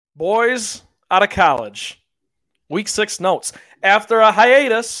Boys out of college. Week 6 notes. After a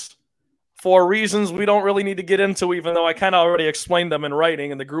hiatus, for reasons we don't really need to get into, even though I kind of already explained them in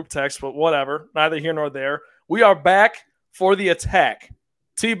writing in the group text, but whatever. Neither here nor there. We are back for the attack.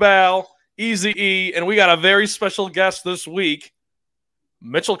 T-Bal, Easy E, and we got a very special guest this week,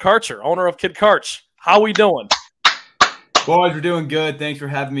 Mitchell Karcher, owner of Kidkarch. How we doing? Boys, we're doing good. Thanks for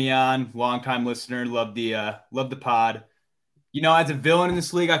having me on. Long-time listener. Love the pod. You know, as a villain in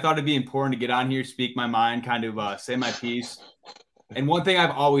this league, I thought it'd be important to get on here, speak my mind, kind of say my piece. And one thing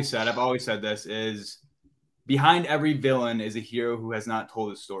I've always said this, is behind every villain is a hero who has not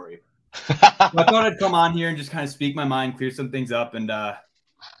told his story. So I thought I'd come on here and just kind of speak my mind, clear some things up, and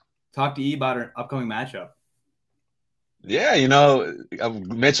talk to E about our upcoming matchup. Yeah,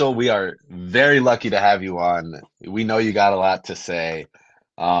 Mitchell, we are very lucky to have you on. We know you got a lot to say.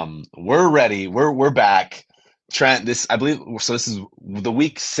 We're ready. We're back. Trent, this is the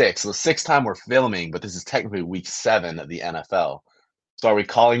week 6, the sixth time we're filming, but this is technically week 7 of the NFL. So are we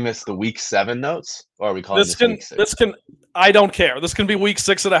calling this the week 7 notes, or are we calling this week 6? I don't care. This can be week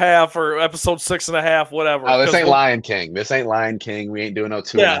 6.5 or episode 6.5, whatever. Oh, this ain't Lion King. This ain't Lion King. We ain't doing no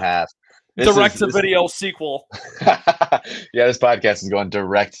 2.5. Direct-to-video sequel. Yeah, this podcast is going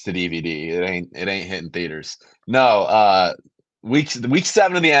direct to DVD. It ain't hitting theaters. No, week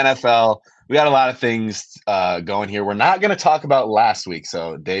 7 of the NFL. We got a lot of things going here. We're not going to talk about last week.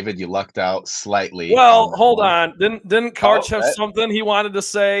 So, David, you lucked out slightly. Well, hold on. Didn't Karch have something he wanted to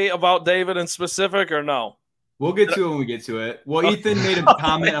say about David in specific, or no? We'll get to it when we get to it. Well, Ethan made a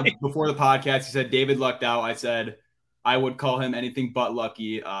comment before the podcast. He said David lucked out. I said I would call him anything but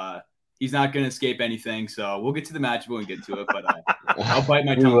lucky. He's not going to escape anything. So we'll get to the match when we get to it. But I'll bite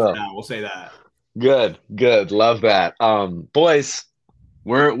my tongue for now. We'll say that. Good. Love that. Boys,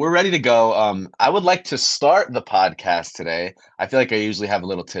 we're ready to go. I would like to start the podcast today. I feel like I usually have a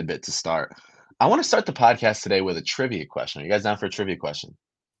little tidbit to start. I want to start the podcast today with a trivia question. Are you guys down for a trivia question?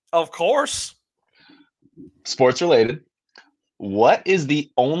 Of course. Sports related. What is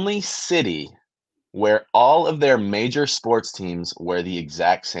the only city where all of their major sports teams wear the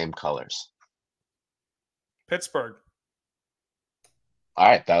exact same colors? Pittsburgh. All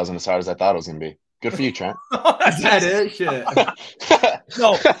right, that wasn't as hard as I thought it was going to be. Good for you, Trent. Is that it? Shit.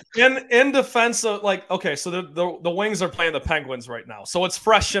 No, in defense of, okay, so the Wings are playing the Penguins right now, so it's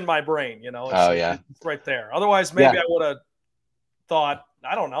fresh in my brain, It's right there. Otherwise, maybe I would have thought,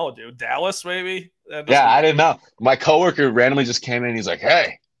 I don't know, dude, Dallas maybe. Yeah, I didn't know. My coworker randomly just came in and he's like,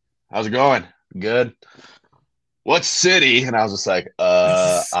 "Hey, how's it going? Good. What city?" And I was just like,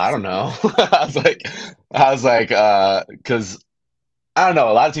 I don't know. I was like, because I don't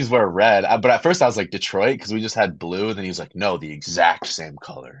know. A lot of teams wear red, but at first I was like Detroit because we just had blue. And then he was like, "No, the exact same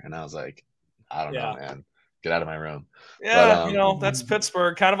color." And I was like, I don't know, man. Get out of my room. Yeah, but, that's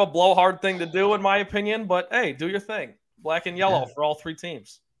Pittsburgh. Kind of a blowhard thing to do, in my opinion. But hey, do your thing. Black and yellow for all 3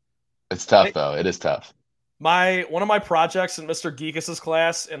 teams. It's tough, though. It is tough. One of my projects in Mr. Geekus'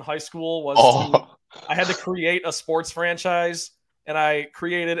 class in high school was I had to create a sports franchise, and I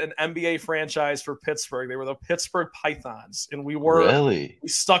created an NBA franchise for Pittsburgh. They were the Pittsburgh Pythons, and we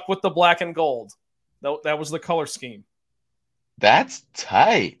stuck with the black and gold. That was the color scheme. That's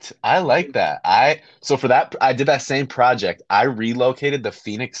tight. I like that. So for that, I did that same project. I relocated the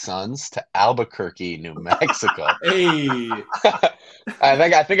Phoenix Suns to Albuquerque, New Mexico. Hey.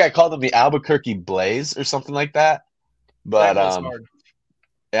 I think I called them the Albuquerque Blaze or something like that. But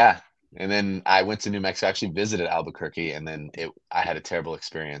yeah. And then I went to New Mexico, actually visited Albuquerque, and then I had a terrible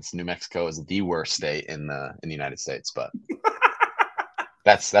experience. New Mexico is the worst state in the United States, but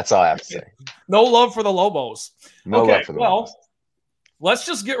that's all I have to say. No love for the Lobos. No love for the Lobos. Let's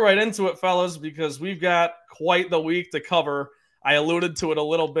just get right into it, fellas, because we've got quite the week to cover. I alluded to it a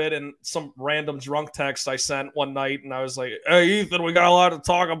little bit in some random drunk text I sent one night, and I was like, "Hey, Ethan, we got a lot to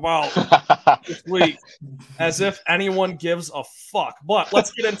talk about this week," as if anyone gives a fuck. But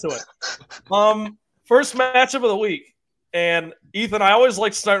let's get into it. First matchup of the week. And, Ethan, I always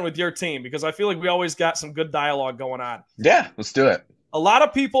like starting with your team because I feel like we always got some good dialogue going on. Yeah, let's do it. A lot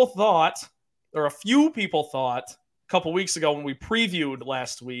of people thought, or a few people thought, couple weeks ago when we previewed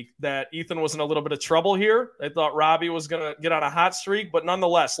last week, that Ethan was in a little bit of trouble here. They thought Robbie was going to get on a hot streak, but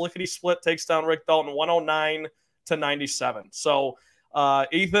nonetheless, lickety split takes down Rick Dalton 109-97. So,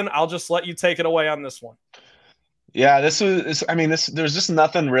 Ethan, I'll just let you take it away on this one. Yeah, there's just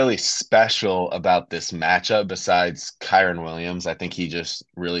nothing really special about this matchup besides Kyron Williams. I think he just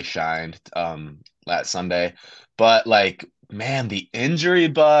really shined that Sunday. But, man, the injury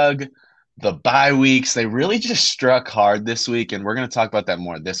bug, the bye weeks, they really just struck hard this week, and we're going to talk about that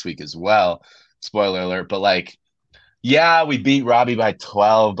more this week as well. Spoiler alert. But, yeah, we beat Robbie by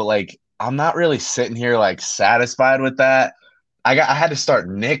 12, but like I'm not really sitting here like satisfied with that. I had to start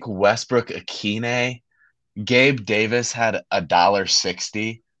Nick Westbrook Akine. Gabe Davis had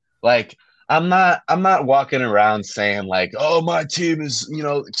 $1.60. Like I'm not walking around saying like, oh, my team is,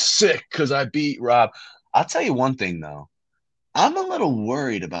 sick because I beat Rob. I'll tell you one thing though. I'm a little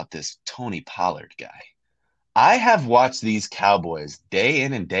worried about this Tony Pollard guy. I have watched these Cowboys day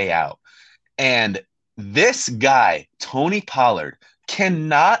in and day out, and this guy, Tony Pollard,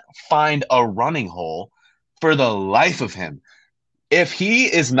 cannot find a running hole for the life of him. If he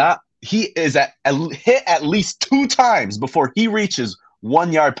is not, he is hit at least 2 times before he reaches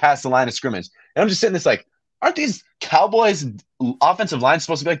 1 yard past the line of scrimmage. And I'm just sitting there like, aren't these Cowboys offensive line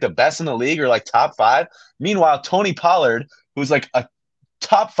supposed to be like the best in the league or like top 5? Meanwhile, Tony Pollard, who's like a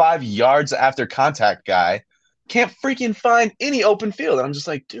top 5 yards after contact guy, can't freaking find any open field. And I'm just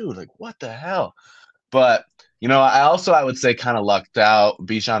like, dude, like what the hell? But, I would say kind of lucked out.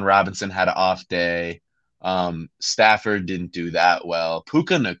 Bijan Robinson had an off day. Stafford didn't do that well.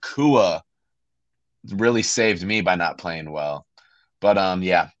 Puka Nacua really saved me by not playing well. But,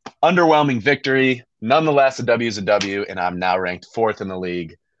 yeah, underwhelming victory. Nonetheless, a W is a W, and I'm now ranked 4th in the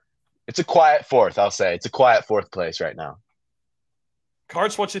league. It's a quiet 4th, I'll say. It's a quiet 4th place right now.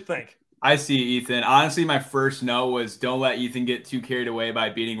 Karch, what you think? I see Ethan. Honestly, my first note was don't let Ethan get too carried away by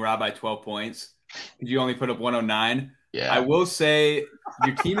beating Rob by 12 points. You only put up 109. Yeah. I will say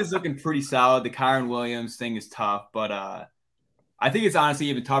your team is looking pretty solid. The Kyron Williams thing is tough, but I think it's honestly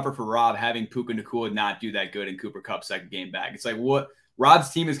even tougher for Rob having Puka Nacua not do that good in Cooper Kupp's second game back. It's like what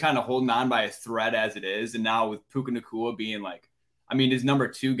Rob's team is kind of holding on by a thread as it is, and now with Puka Nacua being like, I mean, his number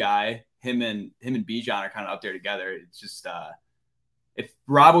 2 guy, him and Bijan are kind of up there together. It's just if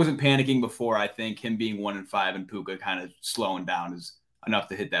Rob wasn't panicking before, I think him being 1-5 and Puka kind of slowing down is enough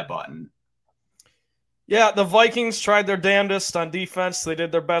to hit that button. Yeah, the Vikings tried their damnedest on defense. They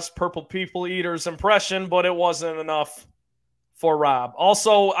did their best Purple People Eaters impression, but it wasn't enough for Rob.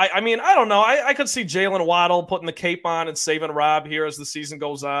 Also, I mean, I don't know. I could see Jalen Waddle putting the cape on and saving Rob here as the season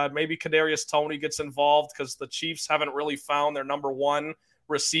goes on. Maybe Kadarius Toney gets involved because the Chiefs haven't really found their number 1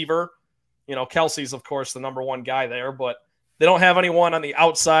 receiver. Kelsey's, of course, the number 1 guy there, but they don't have anyone on the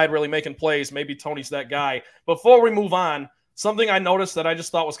outside really making plays. Maybe Toney's that guy. Before we move on, something I noticed that I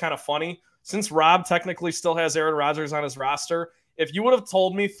just thought was kind of funny. Since Rob technically still has Aaron Rodgers on his roster, if you would have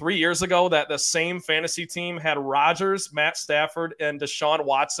told me 3 years ago that the same fantasy team had Rodgers, Matt Stafford, and Deshaun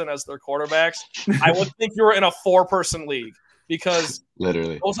Watson as their quarterbacks, I would think you were in a 4-person league because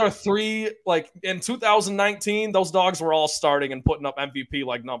literally those are 3, like in 2019, those dogs were all starting and putting up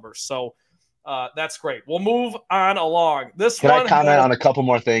MVP-like numbers. So that's great. We'll move on along. Can I comment on a couple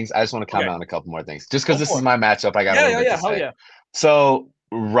more things? I just want to comment on a couple more things. Just because this is my matchup, I got a little bit to say. Yeah. So,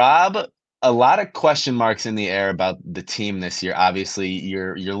 Rob, a lot of question marks in the air about the team this year. Obviously,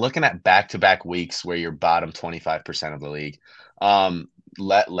 you're looking at back-to-back weeks where you're bottom 25% of the league.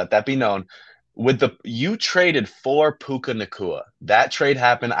 Let that be known. You traded for Puka Nacua. That trade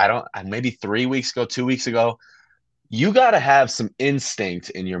happened, maybe 3 weeks ago, 2 weeks ago. You got to have some instinct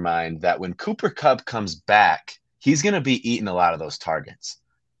in your mind that when Cooper Kupp comes back, he's going to be eating a lot of those targets.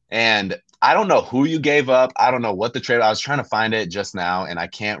 And I don't know who you gave up. I don't know what the trade. I was trying to find it just now, and I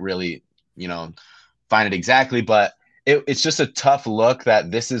can't really find it exactly, but it's just a tough look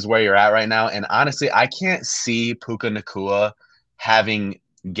that this is where you're at right now. And honestly, I can't see Puka Nacua having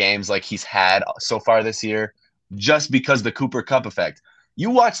games like he's had so far this year just because the Cooper Kupp effect.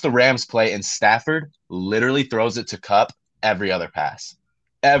 You watch the Rams play, and Stafford literally throws it to Kupp every other pass.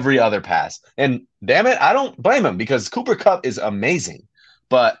 And damn it, I don't blame him because Cooper Kupp is amazing.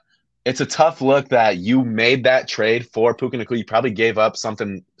 But it's a tough look that you made that trade for Puka Nacua. You probably gave up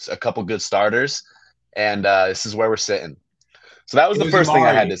a couple good starters, and this is where we're sitting. So that was the first thing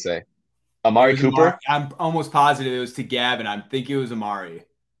I had to say. Amari Cooper? I'm almost positive it was to Gavin. I'm thinking it was Amari.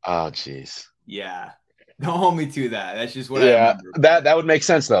 Oh, jeez. Yeah. Don't hold me to that. That's just what I remember. That would make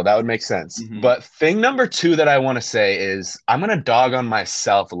sense, though. That would make sense. Mm-hmm. But thing number 2 that I want to say is I'm going to dog on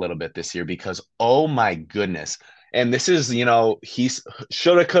myself a little bit this year because, oh, my goodness. And this is, he's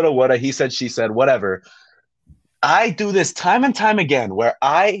shoulda, coulda, woulda, he said, she said, whatever. I do this time and time again where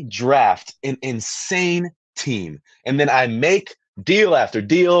I draft an insane team and then I make deal after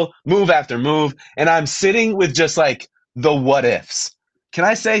deal, move after move, and I'm sitting with just like the what ifs. Can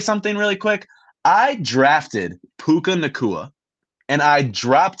I say something really quick? I drafted Puka Nacua and I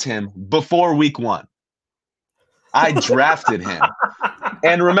dropped him before week 1. I drafted him.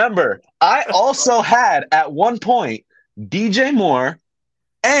 And remember, I also had at one point DJ Moore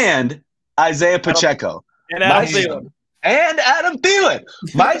and Isaiah Pacheco. And Adam Thielen.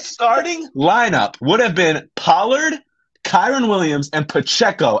 My starting lineup would have been Pollard, Kyron Williams, and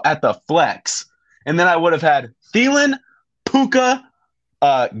Pacheco at the flex. And then I would have had Thielen, Puka,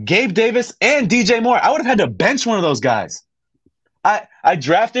 Gabe Davis, and DJ Moore. I would have had to bench one of those guys. I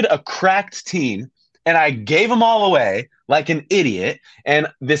drafted a cracked team, and I gave them all away like an idiot. And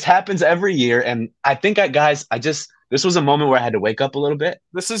this happens every year. And I think, this was a moment where I had to wake up a little bit.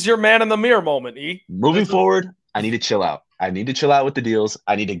 This is your man in the mirror moment, E. Moving forward, I need to chill out. I need to chill out with the deals.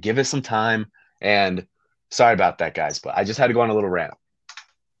 I need to give it some time. And sorry about that, guys, but I just had to go on a little rant.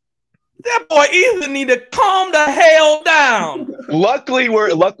 That boy Ethan need to calm the hell down. Luckily,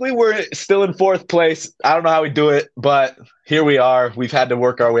 we're still in fourth place. I don't know how we do it, but here we are. We've had to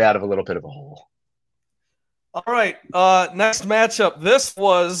work our way out of a little bit of a hole. All right, next matchup. This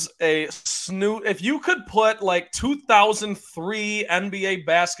was a snoot. If you could put like 2003 NBA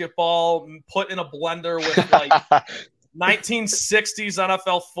basketball put in a blender with like 1960s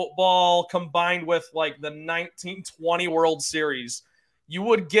NFL football combined with like the 1920 World Series, you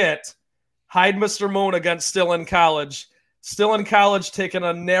would get Hide Mr. Moon against Still in College. Still in College taking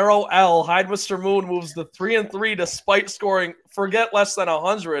a narrow L. Hide Mr. Moon moves to 3-3 despite scoring, forget less than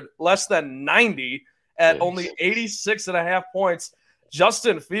 100, less than 90 at only 86.5 points.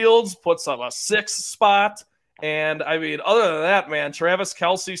 Justin Fields puts up a 6th spot. And, I mean, other than that, man, Travis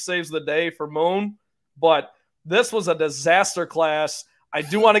Kelce saves the day for Moon. But this was a disaster class. I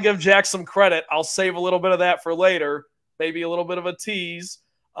do want to give Jack some credit. I'll save a little bit of that for later. Maybe a little bit of a tease.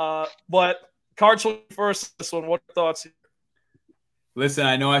 But Karch will be first this one. What are your thoughts here? Listen,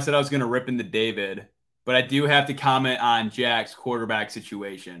 I know I said I was going to rip into David, but I do have to comment on Jack's quarterback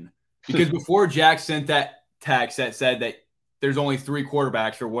situation. Because before Jack sent that text that said that there's only 3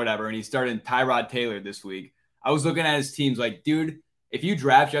 quarterbacks or whatever, and he started Tyrod Taylor this week, I was looking at his teams like, dude, if you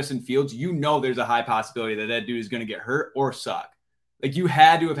draft Justin Fields, you know there's a high possibility that that dude is going to get hurt or suck. Like, you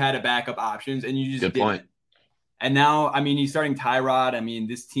had to have had a backup options, and you just didn't. Good point. And now, I mean, he's starting Tyrod. I mean,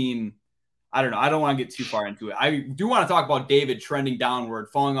 this team, I don't know. I don't want to get too far into it. I do want to talk about David trending downward,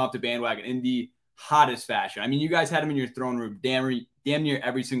 falling off the bandwagon in the hottest fashion. I mean, you guys had him in your throne room damn near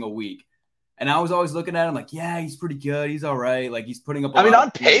every single week. And I was always looking at him like, yeah, he's pretty good. He's all right. Like, he's putting up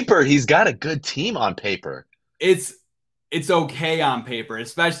on paper, he's got a good team on paper. It's okay on paper,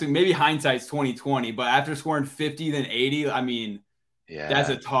 especially maybe hindsight's 2020. But after scoring 50, then 80, I mean, yeah, that's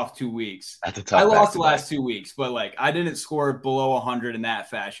a tough 2 weeks. I lost the last 2 weeks, but like I didn't score below 100 in that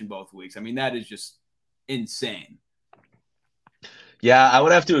fashion both weeks. I mean, that is just insane. Yeah, I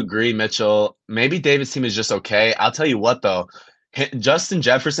would have to agree, Mitchell. Maybe David's team is just okay. I'll tell you what, though. Justin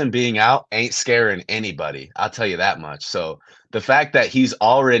Jefferson being out ain't scaring anybody. I'll tell you that much. So the fact that he's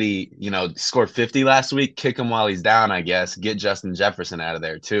already, scored 50 last week, kick him while he's down, I guess. Get Justin Jefferson out of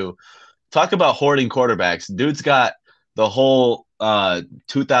there, too. Talk about hoarding quarterbacks. Dude's got the whole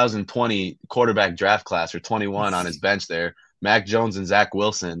 2020 quarterback draft class, or 21, on his bench there. Mac Jones and Zach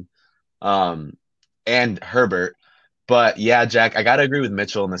Wilson and Herbert. But, yeah, Jack, I got to agree with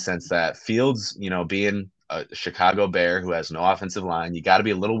Mitchell in the sense that Fields, being a Chicago Bear who has no offensive line, you got to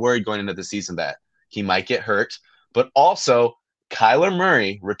be a little worried going into the season that he might get hurt. But also, Kyler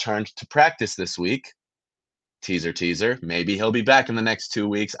Murray returned to practice this week. Teaser, teaser. Maybe he'll be back in the next 2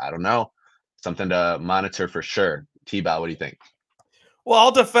 weeks. I don't know. Something to monitor for sure. T-Bow, what do you think? Well,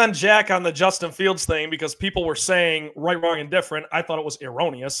 I'll defend Jack on the Justin Fields thing because people were saying right, wrong, and different. I thought it was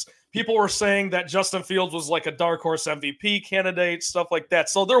erroneous. People were saying that Justin Fields was like a dark horse MVP candidate, stuff like that.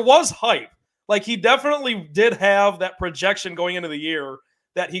 So there was hype. Like, he definitely did have that projection going into the year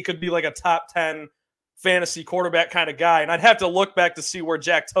that he could be like a top 10 fantasy quarterback kind of guy. And I'd have to look back to see where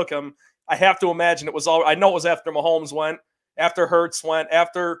Jack took him. I have to imagine I know it was after Mahomes went, after Hurts went,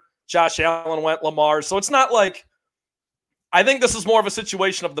 after Josh Allen went, Lamar. So it's not like, I think this is more of a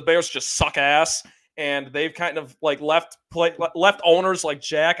situation of the Bears just suck ass, and they've kind of like left owners like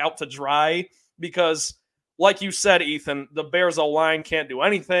Jack out to dry because, like you said, Ethan, the Bears O-line can't do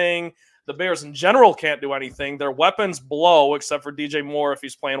anything. The Bears in general can't do anything. Their weapons blow except for DJ Moore if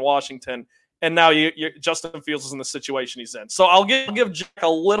he's playing Washington. And now Justin Fields is in the situation he's in. So I'll give Jack a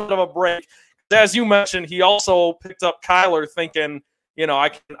little bit of a break. As you mentioned, he also picked up Kyler thinking,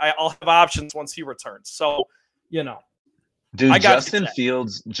 I'll have options once he returns. So, Dude, Justin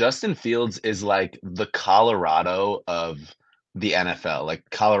Fields is like the Colorado of the NFL, like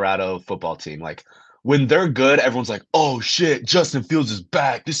Colorado football team. Like, when they're good, everyone's like, oh, shit, Justin Fields is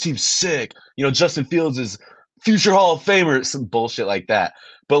back. This team's sick. Justin Fields is future Hall of Famer, some bullshit like that.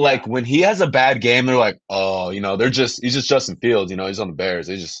 But, like, when he has a bad game, they're like, oh, he's just Justin Fields. He's on the Bears.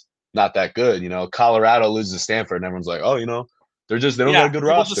 They're just not that good. Colorado loses to Stanford, and everyone's like, oh, they don't got a good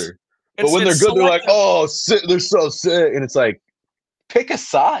roster. But when they're good, they're like, oh, sick, they're so sick. And it's like, pick a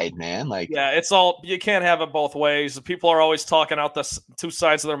side, man. Like, yeah, it's all, you can't have it both ways. People are always talking out the two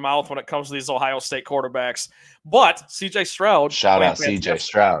sides of their mouth when it comes to these Ohio State quarterbacks. But CJ Stroud, shout out CJ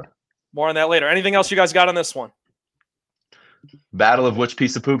Stroud. More on that later. Anything else you guys got on this one? Battle of which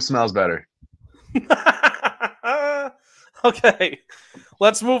piece of poop smells better. Okay,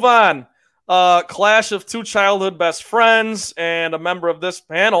 let's move on. Clash of two childhood best friends, and a member of this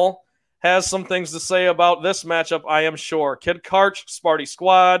panel has some things to say about this matchup, I am sure. Kidkarch, Sparty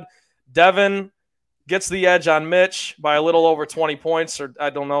Squad. Devin gets the edge on Mitch by a little over 20 points, or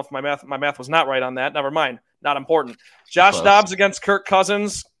I don't know if my math was not right on that. Never mind. Not important. Josh Dobbs against Kirk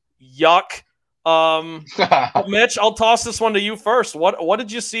Cousins. Yuck. Mitch, I'll toss this one to you first. What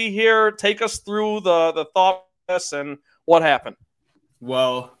did you see here? Take us through the thought process and what happened.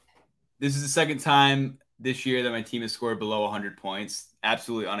 Well, this is the second time this year that my team has scored below 100 points.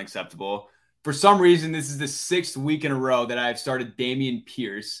 Absolutely unacceptable. For some reason, this is the 6th week in a row that I've started Dameon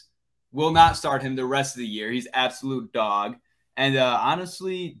Pierce. Will not start him the rest of the year. He's absolute dog. And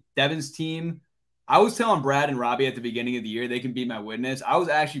honestly, Devin's team, I was telling Brad and Robbie at the beginning of the year they can be my witness. I was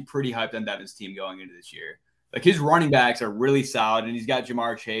actually pretty hyped on Devin's team going into this year. Like, his running backs are really solid, and he's got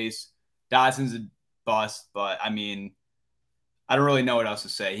Jamar Chase. Dotson's a bust, but I mean, I don't really know what else to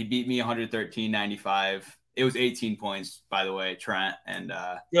say. He beat me 113-95. It was 18 points, by the way, Trent. And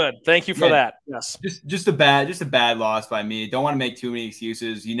good. Thank you for that. Yes. Just a bad loss by me. Don't want to make too many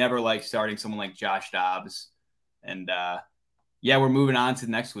excuses. You never like starting someone like Josh Dobbs. And yeah, we're moving on to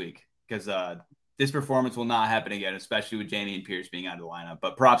next week because this performance will not happen again, especially with Dameon Pierce being out of the lineup.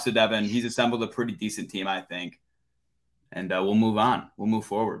 But props to Devin. He's assembled a pretty decent team, I think. And we'll move on. We'll move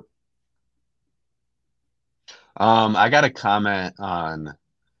forward. I got a comment on,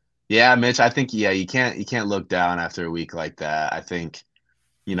 yeah, Mitch, I think, yeah, you can't look down after a week like that. I think,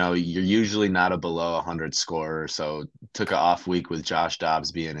 you're usually not a below 100 scorer. So took an off week with Josh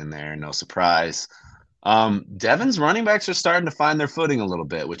Dobbs being in there. No surprise. Devin's running backs are starting to find their footing a little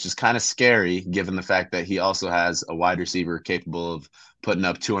bit, which is kind of scary given the fact that he also has a wide receiver capable of putting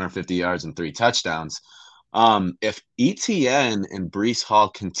up 250 yards and 3 touchdowns. If ETN and Breece Hall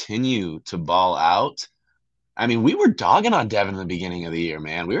continue to ball out, I mean, we were dogging on Devin in the beginning of the year,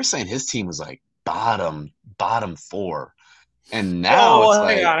 man. We were saying his team was like bottom 4. And now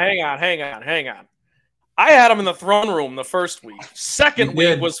hang on. I had him in the throne room the first week. Second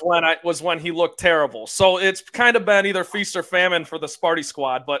week was when he looked terrible. So it's kind of been either feast or famine for the Sparty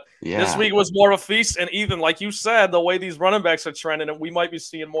Squad. But This week was more of a feast. And even like you said, the way these running backs are trending, we might be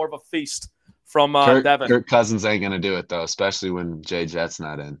seeing more of a feast from Devin. Kirk Cousins ain't going to do it, though, especially when Jay Jet's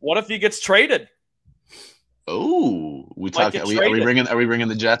not in. What if he gets traded? Oh, are we bringing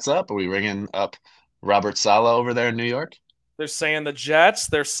the Jets up? Are we bringing up Robert Saleh over there in New York? They're saying the Jets.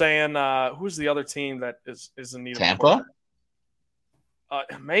 They're saying who's the other team that is in need of Tampa?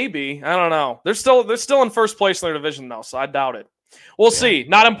 Maybe. I don't know. They're still in first place in their division though, so I doubt it. We'll see.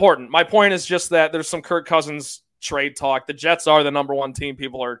 Not important. My point is just that there's some Kirk Cousins trade talk. The Jets are the number one team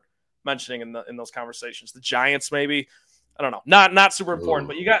people are mentioning in those conversations. The Giants maybe. I don't know. Not super important,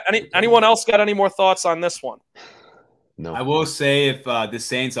 but you got anyone else got any more thoughts on this one? No. I will say if the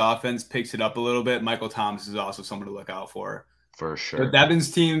Saints offense picks it up a little bit, Michael Thomas is also someone to look out for. For sure. But Devin's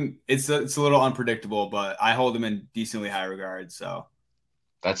team, it's a little unpredictable, but I hold him in decently high regard. So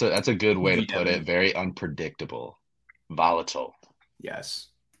that's a good way to put it. Very unpredictable, volatile. Yes.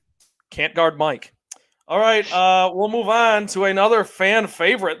 Can't guard Mike. All right, we'll move on to another fan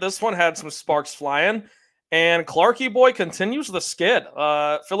favorite. This one had some sparks flying. And Clarky Boy continues the skid.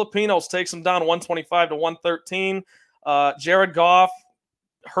 Filipinos takes him down 125-113. Jared Goff,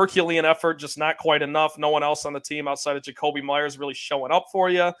 Herculean effort, just not quite enough. No one else on the team outside of Jacoby Myers really showing up for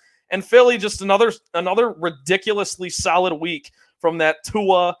you. And Philly, just another ridiculously solid week from that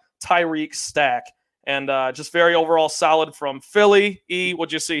Tua Tyreek stack. And just very overall solid from Philly.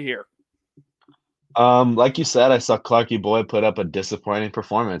 What'd you see here? Like you said, I saw Clarky Boy put up a disappointing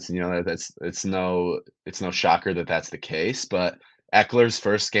performance. It's no shocker that that's the case. But Eckler's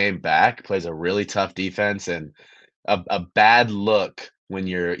first game back plays a really tough defense, and a bad look when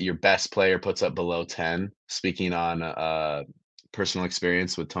your best player puts up below 10. Speaking on personal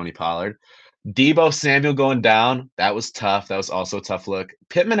experience with Tony Pollard, Deebo Samuel going down, that was tough. That was also a tough look.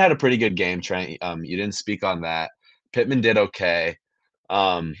 Pittman had a pretty good game, Trent. You didn't speak on that. Pittman did okay.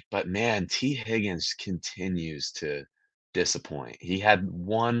 But man, T. Higgins continues to disappoint. He had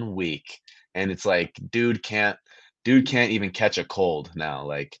 1 week, and it's like, dude can't even catch a cold now.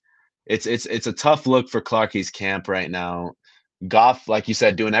 Like, it's a tough look for Clarky's camp right now. Goff, like you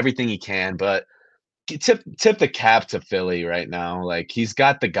said, doing everything he can, but tip the cap to Philly right now. Like, he's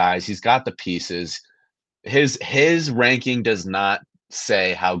got the guys, he's got the pieces. His ranking does not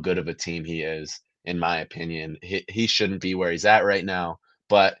say how good of a team he is. In my opinion, he shouldn't be where he's at right now,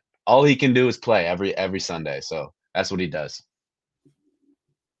 but all he can do is play every Sunday. So that's what he does.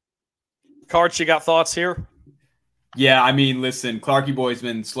 Karch, you got thoughts here? Yeah, I mean, listen, Clarky Boy's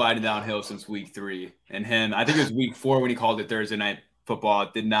been sliding downhill since week 3. And I think it was week 4 when he called it Thursday Night Football.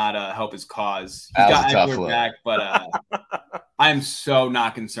 It did not help his cause. He's got Edward back, but I am so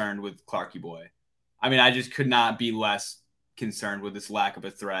not concerned with Clarky Boy. I mean, I just could not be less concerned with this lack of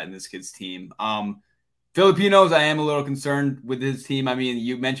a threat in this kid's team. Filipinos, I am a little concerned with his team. I mean,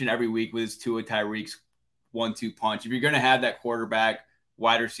 you mentioned every week with his Tua Tyreek's 1-2 punch. If you're going to have that quarterback,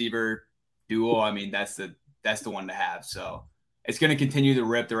 wide receiver duo, I mean, that's the one to have. So it's going to continue to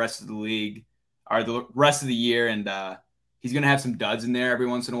rip the rest of the league or the rest of the year. And he's going to have some duds in there every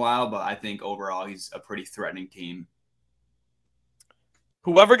once in a while. But I think overall he's a pretty threatening team.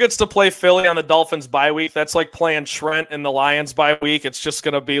 Whoever gets to play Philly on the Dolphins bye week, that's like playing Trent in the Lions bye week. It's just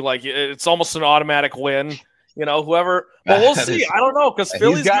going to be like, it's almost an automatic win. You know, whoever, but we'll see. I don't know, because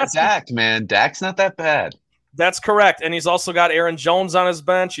Philly's got Dak, man. Dak's not that bad. That's correct. And he's also got Aaron Jones on his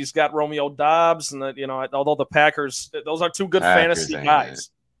bench. He's got Romeo Doubs. And, although the Packers, those are two good fantasy guys,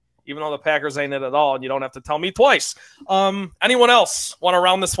 even though the Packers ain't it at all. And you don't have to tell me twice. Anyone else want to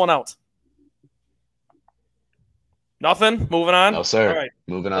round this one out? Nothing? Moving on? No, sir. All right.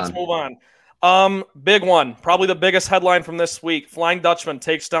 Moving on. Let's move on. Big one. Probably the biggest headline from this week. Flying Dutchman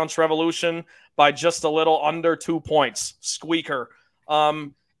takes down Trevolution by just a little under 2 points. Squeaker.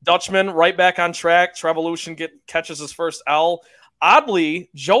 Dutchman right back on track. Trevolution catches his first L.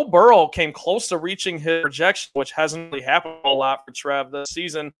 Oddly, Joe Burrow came close to reaching his projection, which hasn't really happened a lot for Trev this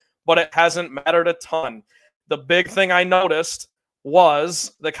season, but it hasn't mattered a ton. The big thing I noticed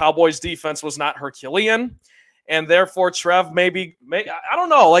was the Cowboys' defense was not Herculean. And therefore, Trev maybe I don't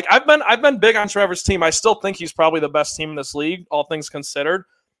know. Like I've been big on Trevor's team. I still think he's probably the best team in this league, all things considered.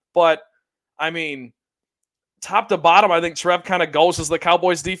 But I mean, top to bottom, I think Trev kind of goes as the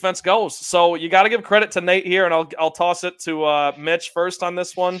Cowboys defense goes. So you got to give credit to Nate here, and I'll toss it to Mitch first on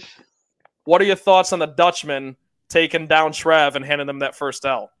this one. What are your thoughts on the Dutchman taking down Trev and handing them that first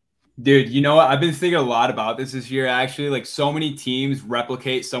L? Dude, you know what? I've been thinking a lot about this year, actually. Like, so many teams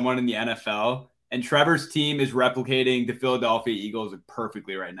replicate someone in the NFL. And Trevor's team is replicating the Philadelphia Eagles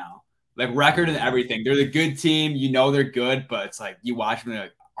perfectly right now. Like, record and everything. They're the good team. You know they're good, but it's like you watch them and you're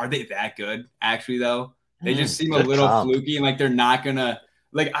like, are they that good? Actually, though, they just seem a little fluky and like they're not going to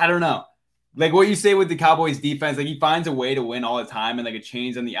 – like, I don't know. Like what you say with the Cowboys defense, like he finds a way to win all the time and like a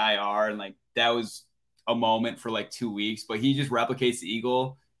change on the IR. And like that was a moment for like 2 weeks, but he just replicates the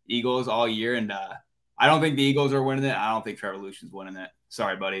Eagles all year. And I don't think the Eagles are winning it. I don't think Trevolution's winning it.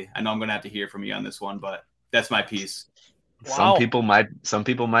 Sorry, buddy. I know I'm going to have to hear from you on this one, but that's my piece. Wow. Some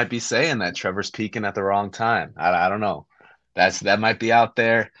people might be saying that Trevor's peaking at the wrong time. I don't know. That might be out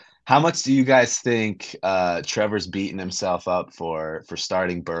there. How much do you guys think Trevor's beating himself up for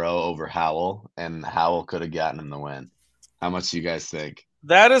starting Burrow over Howell, and Howell could have gotten him the win? How much do you guys think?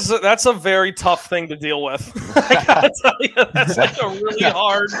 That's a very tough thing to deal with. I gotta tell you, that's like a really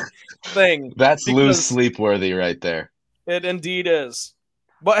hard thing. That's lose sleep worthy right there. It indeed is.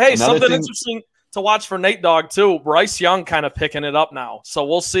 But hey, something interesting to watch for Nate Dogg too. Bryce Young kind of picking it up now, so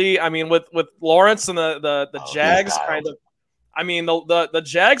we'll see. I mean, with Lawrence and the Jags kind of. I mean, the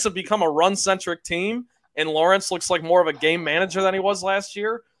Jags have become a run-centric team, and Lawrence looks like more of a game manager than he was last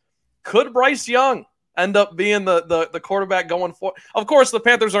year. Could Bryce Young end up being the quarterback going forward? Of course, the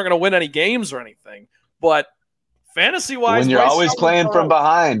Panthers aren't going to win any games or anything, but fantasy-wise, when you're always playing from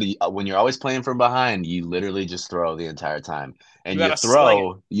behind, you literally just throw the entire time, and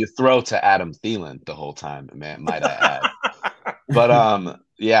you throw to Adam Thielen the whole time. Man, might I add? But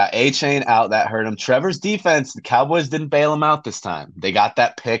yeah, A-Chain out, that hurt him. Trevor's defense, the Cowboys didn't bail him out this time. They got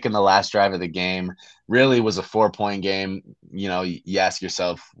that pick in the last drive of the game. Really was a 4-point game. You know, you ask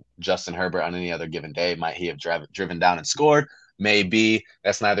yourself, Justin Herbert on any other given day, might he have driven down and scored? Maybe.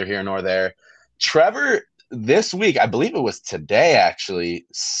 That's neither here nor there. Trevor, this week, I believe it was today actually,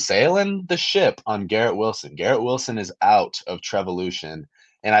 sailing the ship on Garrett Wilson. Garrett Wilson is out of Trevolution,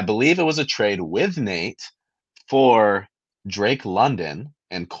 and I believe it was a trade with Nate for Drake London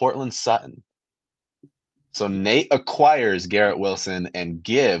and Cortland Sutton. So Nate acquires Garrett Wilson and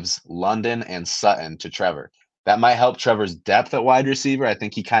gives London and Sutton to Trevor. That might help Trevor's depth at wide receiver. I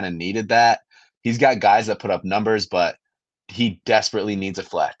think he kind of needed that. He's got guys that put up numbers, but he desperately needs a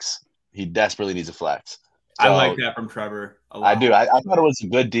flex. So, I like that from Trevor a lot. I do. I thought it was a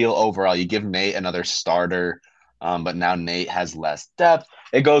good deal overall. You give Nate another starter, but now Nate has less depth.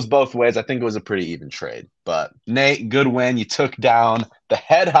 It goes both ways. I think it was a pretty even trade. But Nate, good win. You took down the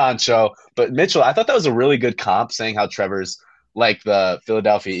head honcho. But Mitchell, I thought that was a really good comp, saying how Trevor's like the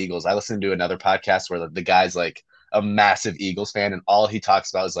Philadelphia Eagles. I listened to another podcast where the guy's like a massive Eagles fan, and all he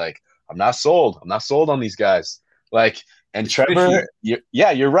talks about is like, I'm not sold. I'm not sold on these guys. Like, and It's Trevor,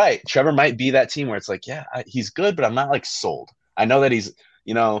 you're right. Trevor might be that team where it's like, yeah, he's good, but I'm not like sold. I know that he's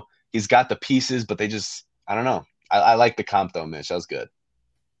got the pieces, but they just, I don't know. I like the comp though, Mitch. That was good.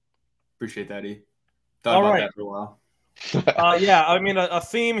 Appreciate that, E. Thought about that for a while. Yeah, I mean, a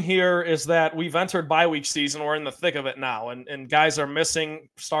theme here is that we've entered bye week season. We're in the thick of it now, and guys are missing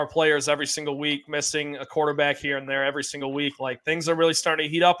star players every single week, missing a quarterback here and there every single week. Like, things are really starting to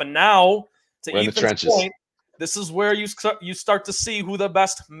heat up, and now, to Ethan's point, this is where you start to see who the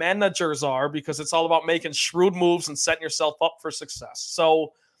best managers are, because it's all about making shrewd moves and setting yourself up for success.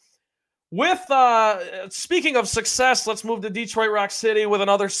 So, with speaking of success, let's move to Detroit Rock City with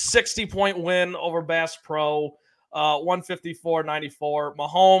another 60-point win over Bass Pro. 154-94.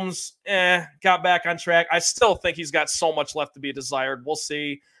 Mahomes, got back on track. I still think he's got so much left to be desired. We'll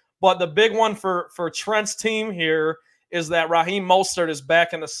see. But the big one for Trent's team here is that Raheem Mostert is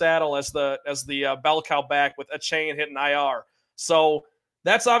back in the saddle as the bell cow back with a chain hitting IR. So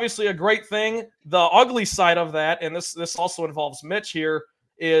that's obviously a great thing. The ugly side of that, and this also involves Mitch here,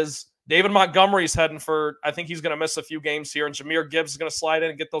 is David Montgomery's heading for, I think he's going to miss a few games here, and Jahmyr Gibbs is going to slide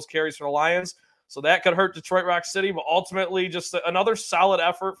in and get those carries for the Lions. So that could hurt Detroit Rock City, but ultimately just another solid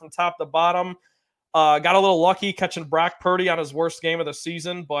effort from top to bottom. Got a little lucky catching Brock Purdy on his worst game of the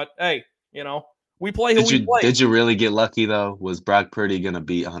season, but hey, we play who we play. Did you really get lucky, though? Was Brock Purdy going to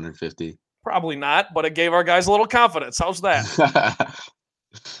beat 150? Probably not, but it gave our guys a little confidence. How's that?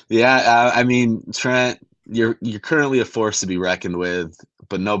 Yeah, I mean, Trent, you're currently a force to be reckoned with,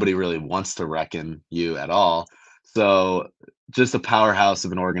 but nobody really wants to reckon you at all. So just a powerhouse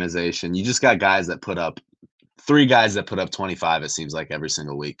of an organization. You just got three guys that put up 25, it seems like, every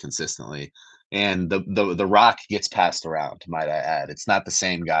single week consistently. And the rock gets passed around, might I add. It's not the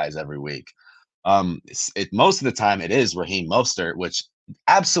same guys every week. Most of the time it is Raheem Mostert, which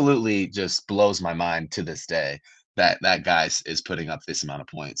absolutely just blows my mind to this day that guy is putting up this amount of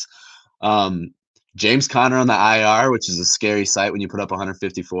points. James Conner on the IR, which is a scary sight when you put up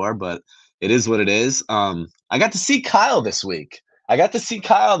 154, but it is what it is. I got to see Kyle this week.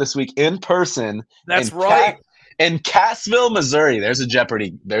 In person. That's right. In Cassville, Missouri. There's a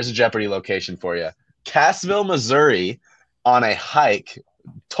Jeopardy location for you. Cassville, Missouri, on a hike.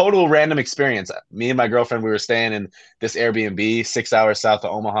 Total random experience. Me and my girlfriend, we were staying in this Airbnb 6 hours south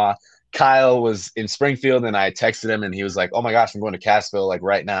of Omaha. Kyle was in Springfield, and I texted him, and he was like, "Oh my gosh, I'm going to Cassville like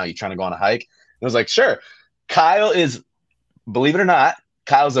right now. You trying to go on a hike?" And I was like, "Sure." Kyle is, believe it or not,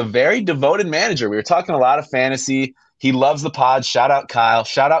 Kyle's a very devoted manager. We were talking a lot of fantasy. He loves the pod. Shout out Kyle.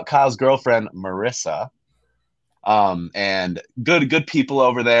 Shout out Kyle's girlfriend, Marissa. And good people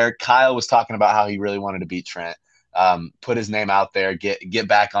over there. Kyle was talking about how he really wanted to beat Trent. Put his name out there, get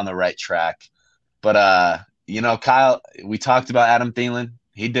back on the right track. But Kyle, we talked about Adam Thielen.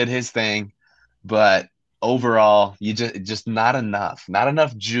 He did his thing, but overall, you just not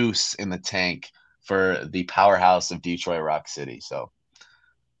enough juice in the tank for the powerhouse of Detroit Rock City. So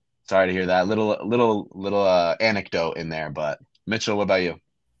sorry to hear that. Little anecdote in there, but Mitchell, what about you?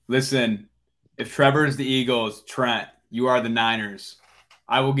 Listen, if Trevor's the Eagles, Trent, you are the Niners.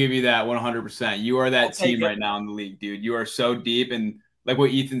 I will give you that 100%. You are that team right now in the league, dude. You are so deep, and like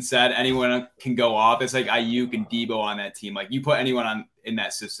what Ethan said, anyone can go off. It's like Ayuk and Debo on that team. Like, you put anyone in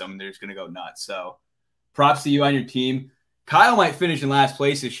that system, they're just going to go nuts. So props to you on your team. Kyle might finish in last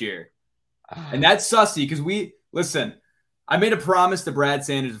place this year. And that's sussy because I made a promise to Brad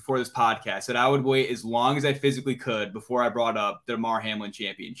Sanders before this podcast that I would wait as long as I physically could before I brought up the Damar Hamlin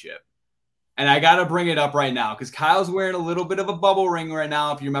championship. And I got to bring it up right now because Kyle's wearing a little bit of a bubble ring right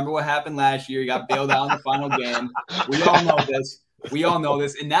now. If you remember what happened last year, he got bailed out in the final game. We all know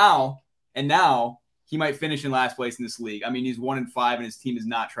this. And now he might finish in last place in this league. I mean, he's 1-5 and his team is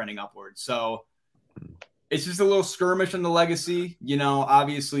not trending upwards. So it's just a little skirmish on the legacy.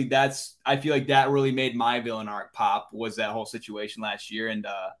 Obviously I feel like that really made my villain arc pop, was that whole situation last year. And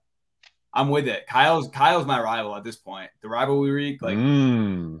I'm with it. Kyle's my rival at this point. The rivalry week,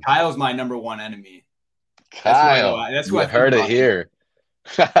 Kyle's my number one enemy. Kyle, that's what I heard it here.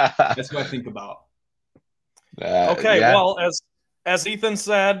 That's what I think about. Okay, yeah. Well, as Ethan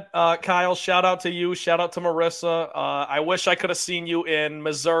said, Kyle, shout out to you. Shout out to Marissa. I wish I could have seen you in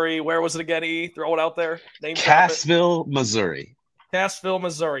Missouri. Where was it again, E? Throw it out there. Cassville, Missouri. Cassville,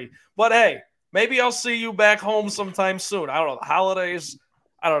 Missouri. But hey, maybe I'll see you back home sometime soon. I don't know. The holidays,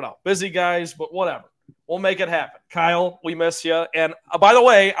 I don't know. Busy guys, but whatever. We'll make it happen. Kyle, we miss you. And by the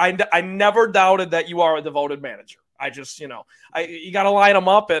way, I never doubted that you are a devoted manager. I just, you got to line them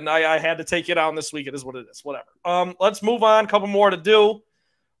up, and I had to take it on this week. It is what it is. Whatever. Let's move on. A couple more to do.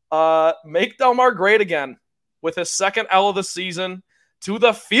 Make Delmar great again with his second L of the season to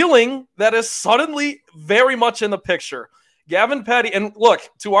the feeling that is suddenly very much in the picture. Gavin Petty, and look,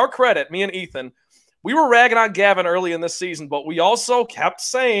 to our credit, me and Ethan, we were ragging on Gavin early in this season, but we also kept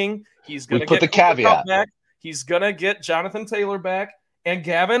saying he's going to get the caveat back. He's going to get Jonathan Taylor back. And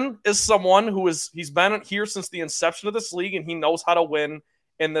Gavin is someone he's been here since the inception of this league, and he knows how to win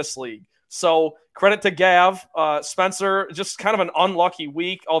in this league. So credit to Gav. Spencer, just kind of an unlucky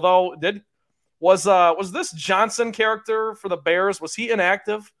week. Although was this Johnson character for the Bears? Was he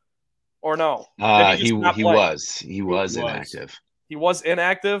inactive or no? He was inactive. He was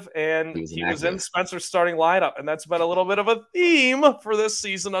inactive, and he was in Spencer's starting lineup, and that's been a little bit of a theme for this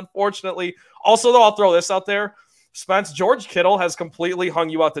season, unfortunately. Also, though, I'll throw this out there. Spence, George Kittle has completely hung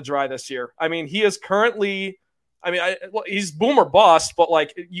you out to dry this year. I mean, he is currently he's boom or bust, but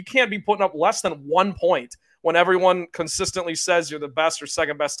like you can't be putting up less than 1 point when everyone consistently says you're the best or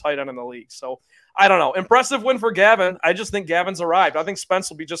second best tight end in the league. So I don't know. Impressive win for Gavin. I just think Gavin's arrived. I think Spence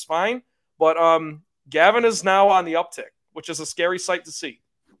will be just fine, but Gavin is now on the uptick, which is a scary sight to see.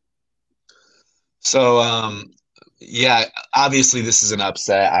 So, yeah, obviously this is an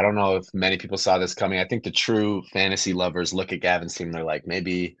upset. I don't know if many people saw this coming. I think the true fantasy lovers look at Gavin's team. They're like,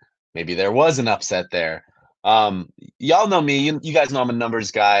 maybe there was an upset there. Y'all know me. You guys know I'm a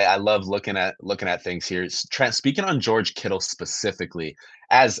numbers guy. I love looking at things here. Trent, speaking on George Kittle specifically,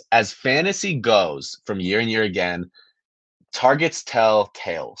 as fantasy goes from year and year again, targets tell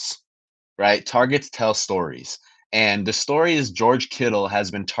tales, right? Targets tell stories. And the story is George Kittle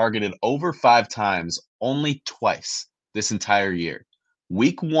has been targeted over 5 times, only twice this entire year.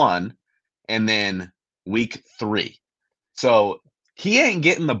 Week 1 and then week 3. So he ain't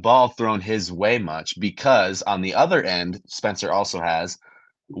getting the ball thrown his way much because on the other end, Spencer also has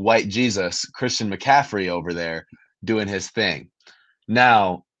White Jesus, Christian McCaffrey over there doing his thing.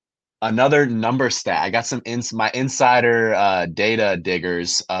 Now, another number stat. I got my insider data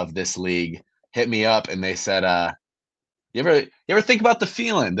diggers of this league hit me up and they said, you ever think about the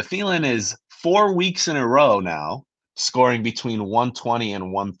feeling? The feeling is 4 weeks in a row now scoring between 120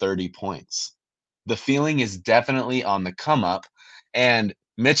 and 130 points. The feeling is definitely on the come up. And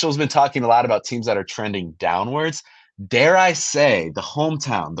Mitchell's been talking a lot about teams that are trending downwards. Dare I say the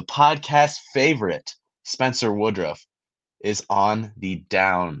hometown, the podcast favorite, Spencer Woodruff, is on the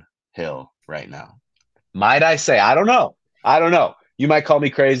downhill right now. Might I say? I don't know. You might call me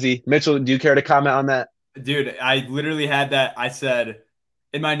crazy. Mitchell, do you care to comment on that? Dude, I literally had that. I said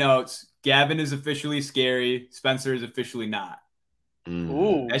in my notes, Gavin is officially scary. Spencer is officially not.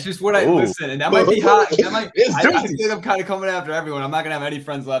 Ooh. That's just what listen. And that might be hot. I think I'm kind of coming after everyone. I'm not going to have any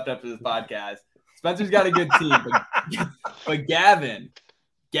friends left after this podcast. Spencer's got a good team, but Gavin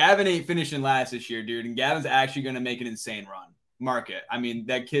ain't finishing last this year, dude. And Gavin's actually going to make an insane run. Mark it. I mean,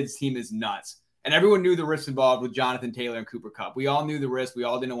 that kid's team is nuts. And everyone knew the risks involved with Jonathan Taylor and Cooper Kupp. We all knew the risk. We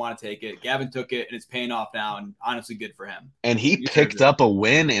all didn't want to take it. Gavin took it, and it's paying off now, and honestly good for him. And he picked up a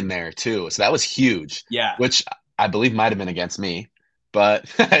win in there, too. So that was huge. Yeah. Which I believe might have been against me. But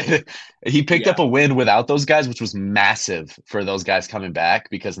he picked up a win without those guys, which was massive for those guys coming back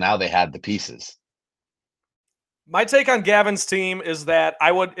because now they had the pieces. My take on Gavin's team is that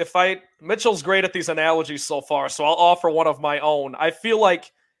Mitchell's great at these analogies so far, so I'll offer one of my own. I feel like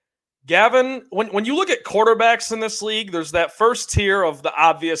Gavin, when you look at quarterbacks in this league, there's that first tier of the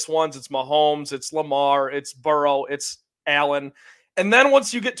obvious ones. It's Mahomes, it's Lamar, it's Burrow, it's Allen. And then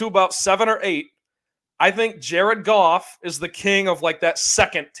once you get to about 7 or 8, I think Jared Goff is the king of like that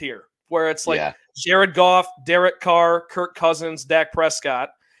second tier where it's like Jared Goff, Derek Carr, Kirk Cousins, Dak Prescott.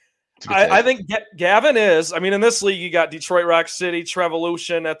 I think Gavin is. I mean, in this league, you got Detroit Rock City,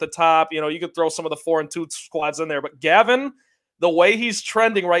 Trevolution at the top. You could throw some of the 4-2 squads in there. But Gavin, the way he's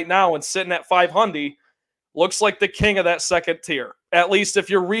trending right now and sitting at 500, looks like the king of that second tier. At least if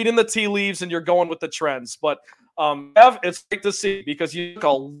you're reading the tea leaves and you're going with the trends. But Gav, it's great to see because you took a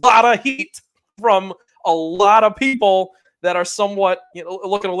lot of heat from a lot of people that are somewhat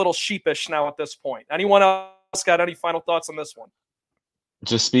looking a little sheepish now at this point. Anyone else got any final thoughts on this one?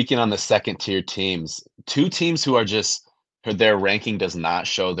 Just speaking on the second tier teams, 2 teams who are just their ranking does not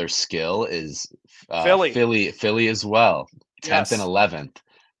show their skill is Philly as well, 10th and 11th.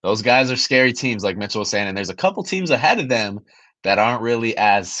 Those guys are scary teams, like Mitchell was saying, and there's a couple teams ahead of them that aren't really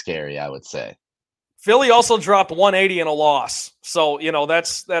as scary, I would say. Philly also dropped 180 in a loss, so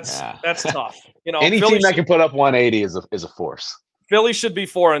that's tough. Any Philly team that can put up 180 is a force. Philly should be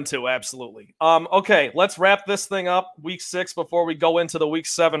 4-2, absolutely. Okay, let's wrap this thing up. Week 6 before we go into the Week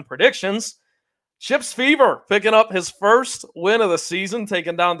 7 predictions. Chips Fever picking up his first win of the season,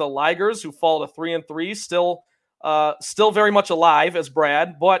 taking down the Ligers, who fall to 3-3. Still very much alive as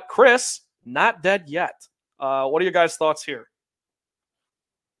Brad, but Chris not dead yet. What are your guys' thoughts here?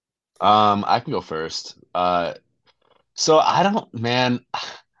 I can go first. So I don't, man.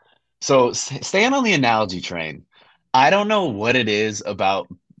 So staying on the analogy train, I don't know what it is about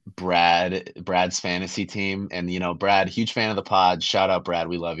Brad's fantasy team, and Brad, huge fan of the pod. Shout out, Brad,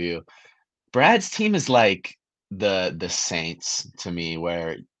 we love you. Brad's team is like the Saints to me,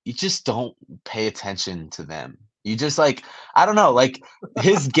 where you just don't pay attention to them. You just I don't know,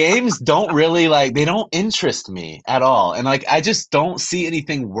 his games don't really they don't interest me at all, and I just don't see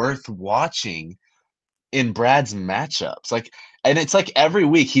anything worth watching in Brad's matchups. And it's every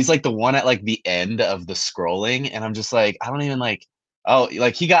week he's the one at the end of the scrolling, and I'm just I don't even oh,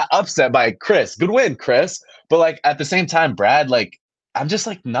 he got upset by Chris. Good win, Chris. But at the same time, Brad, I'm just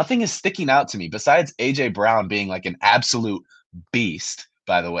nothing is sticking out to me besides AJ Brown being an absolute beast,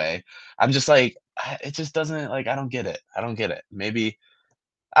 by the way. I'm just it just doesn't I don't get it. I don't get it. Maybe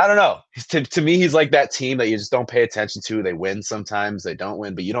I don't know. To me, he's like that team that you just don't pay attention to. They win sometimes, they don't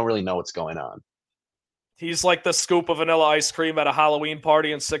win, but you don't really know what's going on. He's like the scoop of vanilla ice cream at a Halloween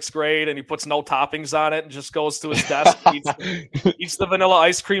party in 6th grade, and he puts no toppings on it and just goes to his desk, eats the vanilla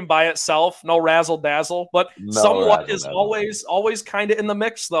ice cream by itself, no razzle dazzle. But somewhat is always kind of in the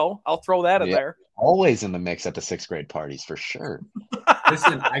mix, though. I'll throw that in there. Always in the mix at the 6th grade parties for sure.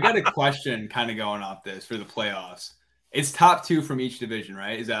 Listen, I got a question kind of going off this for the playoffs. It's top 2 from each division,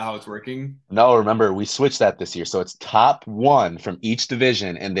 right? Is that how it's working? No, remember we switched that this year, so it's top 1 from each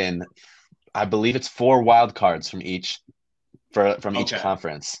division, and then I believe it's 4 wild cards from each each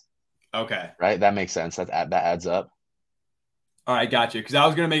conference. Okay. Right? That makes sense. That adds up. All right, gotcha. Because I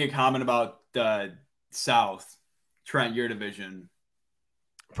was going to make a comment about the South, Trent, your division.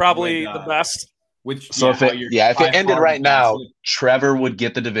 Probably the best. If it ended right now, Trevor would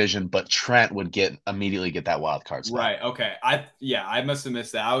get the division, but Trent would immediately get that wild card spot. Right. Okay. I must have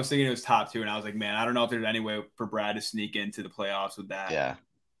missed that. I was thinking it was top 2, and I was like, man, I don't know if there's any way for Brad to sneak into the playoffs with that. Yeah.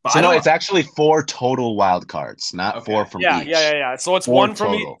 But so it's actually 4 total wild cards, not 4 from each. Yeah. So it's 1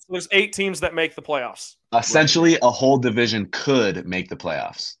 from each. So there's 8 teams that make the playoffs. Essentially, a whole division could make the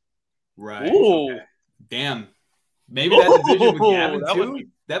playoffs. Right. Ooh. Okay. Damn. Maybe that division with Gavin too.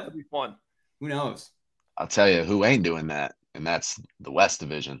 That would be fun. Who knows? I'll tell you who ain't doing that, and that's the West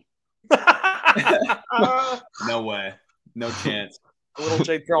Division. No way. No chance. A little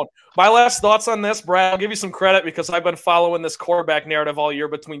Jay Throne. My last thoughts on this, Brad, I'll give you some credit because I've been following this quarterback narrative all year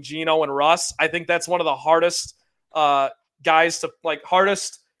between Geno and Russ. I think that's one of the hardest hardest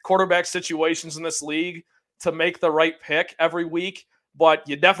quarterback situations in this league to make the right pick every week, but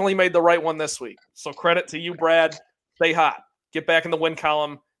you definitely made the right one this week. So credit to you, Brad. Stay hot. Get back in the win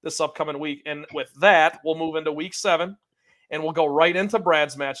column this upcoming week. And with that, we'll move into week 7, and we'll go right into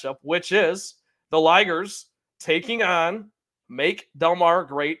Brad's matchup, which is the Ligers taking on Make Delmar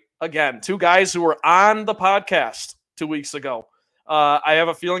Great Again. 2 guys who were on the podcast 2 weeks ago. I have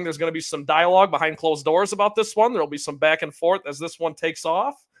a feeling there's going to be some dialogue behind closed doors about this one. There'll be some back and forth as this one takes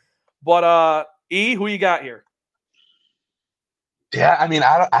off. But who you got here? Yeah, I mean,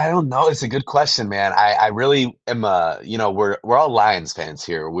 I don't know. It's a good question, man. I really am. We're all Lions fans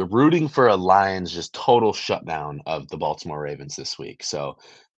here. We're rooting for a Lions just total shutdown of the Baltimore Ravens this week. So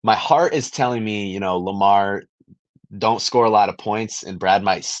my heart is telling me, Lamar don't score a lot of points, and Brad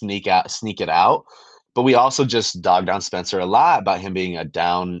might sneak it out. But we also just dogged on Spencer a lot about him being a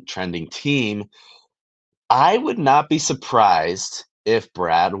down-trending team. I would not be surprised if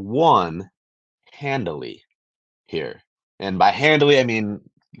Brad won handily here. And by handily, I mean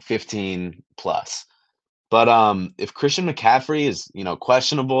 15 plus. But if Christian McCaffrey is,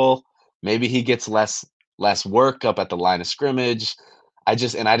 questionable, maybe he gets less work up at the line of scrimmage. I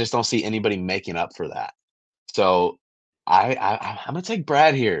just don't see anybody making up for that. So I'm gonna take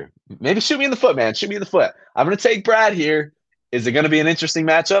Brad here. Maybe shoot me in the foot, man. Shoot me in the foot. I'm gonna take Brad here. Is it gonna be an interesting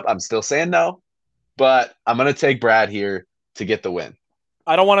matchup? I'm still saying no, but I'm gonna take Brad here to get the win.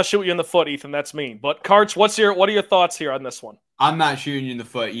 I don't want to shoot you in the foot, Ethan. That's mean. But Karch, what are your thoughts here on this one? I'm not shooting you in the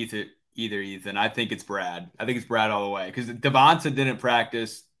foot either, Ethan. I think it's Brad. I think it's Brad all the way because Devonta didn't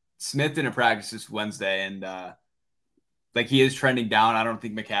practice. Smith didn't practice this Wednesday, and he is trending down. I don't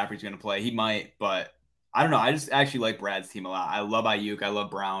think McCaffrey's gonna play. He might, but I don't know. I just actually like Brad's team a lot. I love Ayuk. I love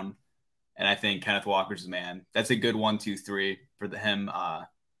Brown. And I think Kenneth Walker's the man. That's a good 1, 2, 3 for him.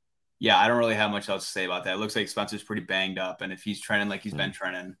 Yeah, I don't really have much else to say about that. It looks like Spencer's pretty banged up. And if he's trending like he's been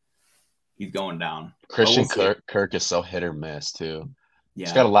trending, he's going down. Christian Kirk is so hit or miss, too. Yeah.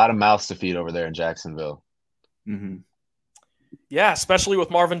 He's got a lot of mouths to feed over there in Jacksonville. Mm-hmm. Yeah, especially with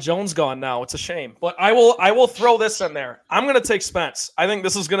Marvin Jones gone now. It's a shame. But I will throw this in there. I'm going to take Spence. I think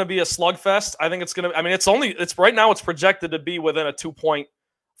this is going to be a slugfest. I think it's going to I mean it's right now it's projected to be within a 2-point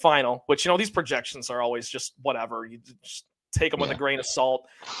final, which these projections are always just whatever. You just take them with a grain of salt.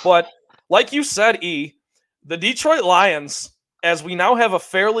 But like you said, the Detroit Lions, as we now have a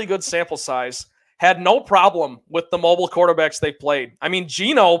fairly good sample size, had no problem with the mobile quarterbacks they played. I mean,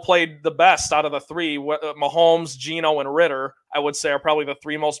 Geno played the best out of the three. Mahomes, Geno, and Ritter, I would say, are probably the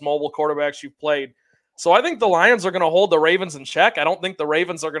three most mobile quarterbacks you've played. So I think the Lions are going to hold the Ravens in check. I don't think the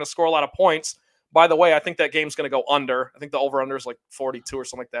Ravens are going to score a lot of points. By the way, I think that game's going to go under. I think the over-under is like 42 or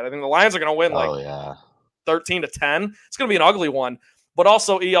something like that. I think the Lions are going to win 13-10. It's going to be an ugly one. But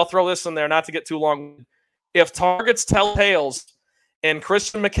also, I'll throw this in there, not to get too long. If targets tell tales and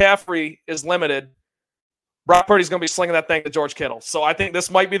Christian McCaffrey is limited, Brock Purdy's going to be slinging that thing to George Kittle. So I think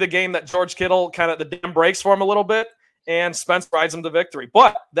this might be the game that George Kittle kind of the dam breaks for him a little bit, and Spence rides him to victory.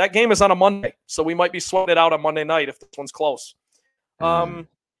 But that game is on a Monday, so we might be sweating it out on Monday night if this one's close.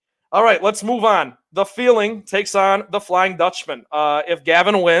 All right, let's move on. The Feeling takes on the Flying Dutchman. If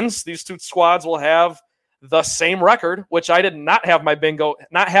Gavin wins, these two squads will have the same record, which I did not have on my bingo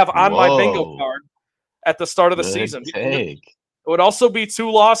card at the start of the season. It would also be 2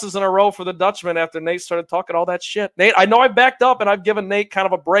 losses in a row for the Dutchman after Nate started talking all that shit. Nate, I know I backed up and I've given Nate kind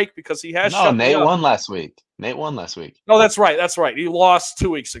of a break because he has. No, Nate won last week. No, that's right. He lost 2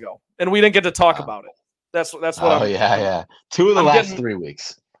 weeks ago, and we didn't get to talk about it. That's what. Yeah. 2 of the last 3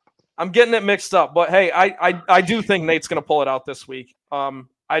 weeks. I'm getting it mixed up, but hey, I do think Nate's going to pull it out this week. I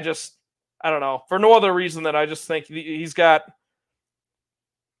don't know, for no other reason than I just think he's got.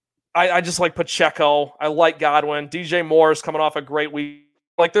 I just like Pacheco. I like Godwin. DJ Moore is coming off a great week.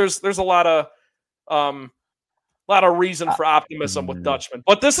 Like there's a lot of reason for optimism with Dutchman.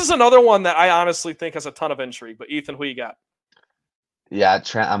 But this is another one that I honestly think has a ton of intrigue. But Ethan, who you got? Yeah,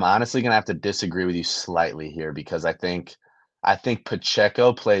 Trent, I'm honestly gonna have to disagree with you slightly here because I think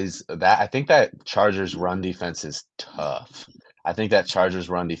Pacheco plays that. I think that Chargers run defense is tough.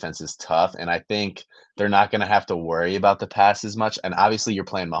 And I think they're not going to have to worry about the pass as much. And obviously you're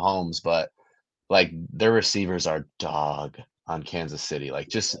playing Mahomes, but like their receivers are dog on Kansas City. Like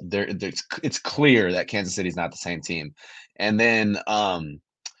just it's clear that Kansas City is not the same team. And then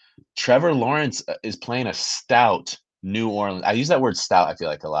Trevor Lawrence is playing a stout New Orleans. I use that word stout, I feel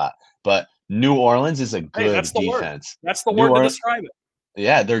like, a lot, but New Orleans is a good defense. That's the word to describe it.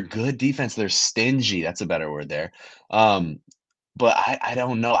 Yeah, they're good defense. They're stingy. That's a better word there. But I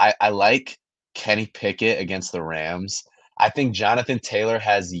don't know. I like Kenny Pickett against the Rams. I think Jonathan Taylor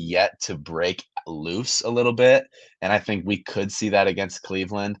has yet to break loose a little bit, and I think we could see that against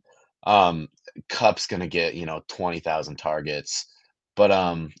Cleveland. Kupp's going to get 20,000 targets, but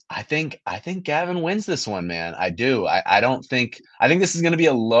I think Gavin wins this one, man. I do. I think this is going to be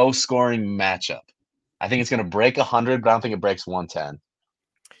a low scoring matchup. I think it's going to break 100, but I don't think it breaks 110.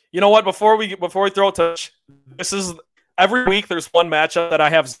 You know what? Before we throw a touch, this is. Every week, there's one matchup that I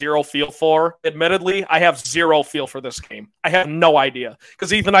have zero feel for. Admittedly, I have zero feel for this game. I have no idea.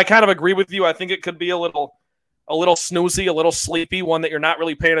 Because, Ethan, I kind of agree with you. I think it could be a little snoozy, a little sleepy, one that you're not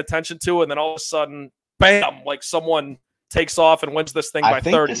really paying attention to, and then all of a sudden, bam, like someone takes off and wins this thing by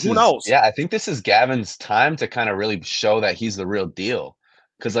 30. Who knows? Yeah, I think this is Gavin's time to kind of really show that he's the real deal.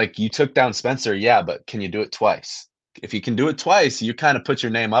 Because, like, you took down Spencer, yeah, but can you do it twice? If you can do it twice, you kind of put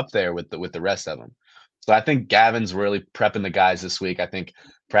your name up there with the rest of them. So I think Gavin's really prepping the guys this week. I think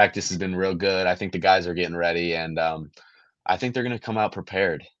practice has been real good. I think the guys are getting ready, and I think they're going to come out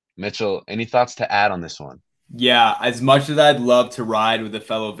prepared. Mitchell, any thoughts to add on this one? Yeah, as much as I'd love to ride with a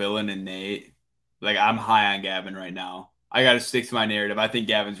fellow villain and Nate, like I'm high on Gavin right now. I got to stick to my narrative. I think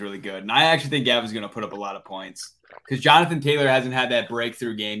Gavin's really good, and I actually think Gavin's going to put up a lot of points because Jonathan Taylor hasn't had that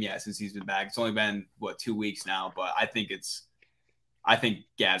breakthrough game yet since he's been back. It's only been 2 weeks now, but I think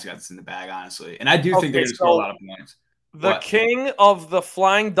Gav's got this in the bag, honestly. And I do think they're going to score a lot of points. The king of the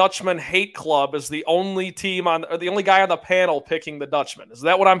Flying Dutchman hate club is the only guy on the panel picking the Dutchman. Is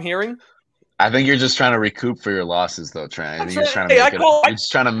that what I'm hearing? I think you're just trying to recoup for your losses, though, Trent. I think you're just trying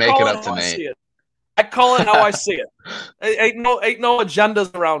to make it up to Nate. I call it how I see it. Ain't no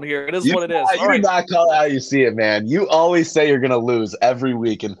agendas around here. It is what it is. You do not call it how you see it, man. You always say you're going to lose every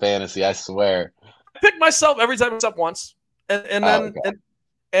week in fantasy, I swear. I pick myself every time except once. I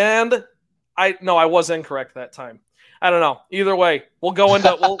was incorrect that time. I don't know. Either way, we'll go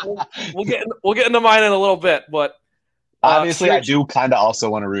into we'll get into mine in a little bit, but obviously I do kind of also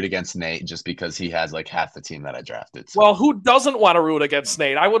want to root against Nate just because he has like half the team that I drafted. So. Well, who doesn't want to root against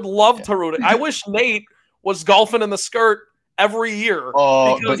Nate? I would love to root it. I wish Nate was golfing in the skirt every year.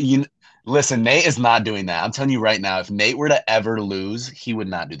 Oh, Listen, Nate is not doing that. I'm telling you right now, if Nate were to ever lose, he would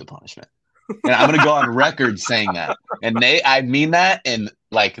not do the punishment. And I'm going to go on record saying that. And Nate, I mean that in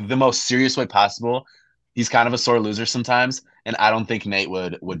like the most serious way possible. He's kind of a sore loser sometimes, and I don't think Nate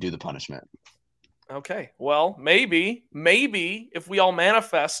would do the punishment. Okay, well, maybe if we all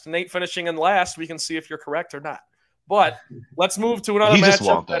manifest Nate finishing in last, we can see if you're correct or not. But let's move to another matchup. He just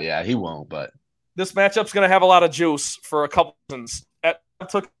won't, though. Yeah, he won't. But this matchup's going to have a lot of juice for a couple reasons.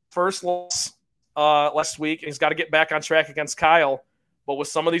 Took first loss last week, and he's got to get back on track against Kyle. But with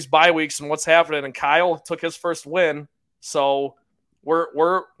some of these bye weeks and what's happening, and Kyle took his first win, so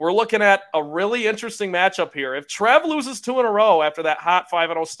we're looking at a really interesting matchup here. If Trev loses 2 in a row after that hot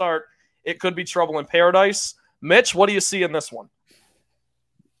 5-0 start, it could be trouble in paradise. Mitch, what do you see in this one?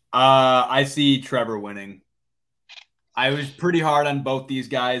 I see Trevor winning. I was pretty hard on both these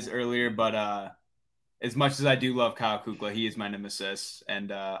guys earlier, but as much as I do love Kyle Kukla, he is my nemesis.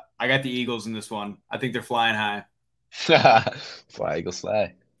 And I got the Eagles in this one. I think they're flying high. Fly, Eagles,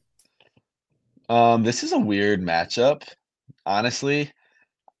 fly. This is a weird matchup, honestly.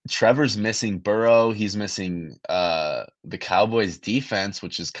 Trevor's missing Burrow. He's missing the Cowboys defense,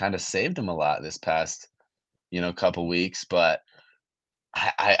 which has kind of saved him a lot this past, couple weeks. But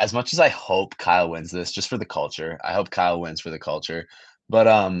I as much as I hope Kyle wins this, just for the culture, I hope Kyle wins for the culture. But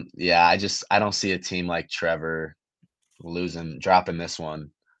yeah, I don't see a team like Trevor dropping this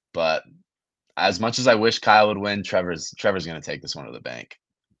one. But as much as I wish Kyle would win, Trevor's going to take this one to the bank.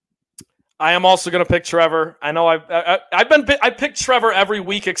 I am also going to pick Trevor. I know I picked Trevor every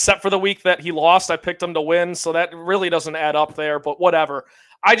week except for the week that he lost. I picked him to win, so that really doesn't add up there, but whatever.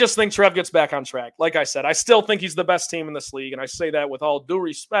 I just think Trev gets back on track. Like I said, I still think he's the best team in this league, and I say that with all due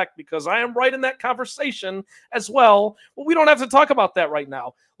respect because I am right in that conversation as well, but we don't have to talk about that right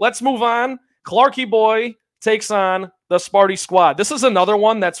now. Let's move on. Clarky Boy takes on the Sparty Squad. This is another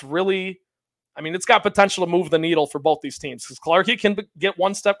one that's really – it's got potential to move the needle for both these teams because Clarky can get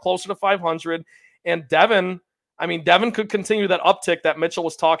one step closer to 500, and Devin could continue that uptick that Mitchell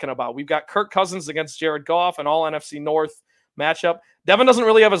was talking about. We've got Kirk Cousins against Jared Goff, an all NFC North matchup. Devin doesn't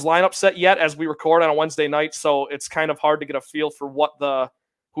really have his lineup set yet as we record on a Wednesday night, so it's kind of hard to get a feel for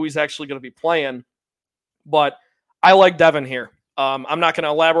who he's actually going to be playing. But I like Devin here. I'm not going to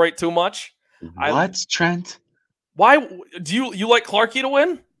elaborate too much. Trent? Why do you like Clarky to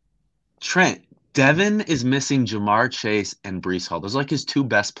win? Trent, Devin is missing Jamar Chase and Breece Hall. Those are like his 2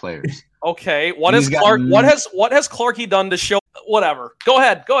 best players. Okay, what has Clarky done to show? Whatever. Go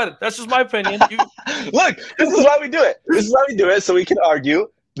ahead. That's just my opinion. Look, this is why we do it. So we can argue.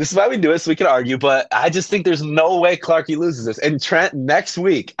 This is why we do it, so we can argue. But I just think there's no way Clarky loses this. And Trent, next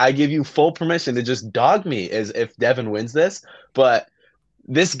week, I give you full permission to just dog me as if Devin wins this. But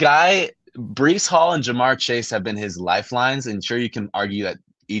this guy, Breece Hall and Jamar Chase have been his lifelines. And sure, you can argue that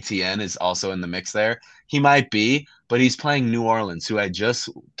ETN is also in the mix there. He might be, but he's playing New Orleans, who I just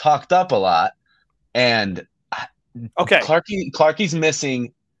talked up a lot. And okay, Clarky's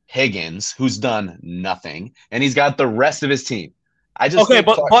missing Higgins, who's done nothing, and he's got the rest of his team. I don't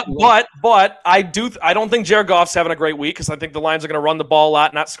think Jared Goff's having a great week because I think the Lions are going to run the ball a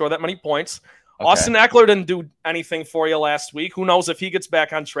lot, not score that many points. Okay. Austin Eckler didn't do anything for you last week. Who knows if he gets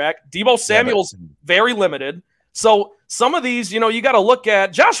back on track? Deebo Samuel's very limited. So some of these, you got to look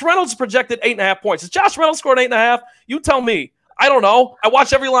at. Josh Reynolds projected 8.5 points. Has Josh Reynolds scored 8.5? You tell me. I don't know. I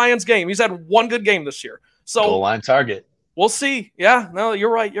watch every Lions game. He's had one good game this year. So goal line target. We'll see. Yeah, no, you're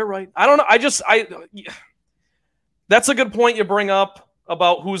right. I don't know. That's a good point you bring up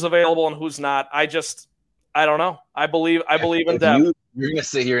about who's available and who's not. I don't know. I believe in Dev. You're going to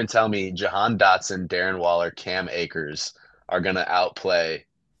sit here and tell me Jahan Dotson, Darren Waller, Cam Akers are going to outplay.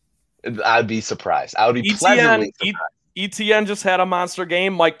 I'd be surprised. I would be pleasantly surprised. ETN just had a monster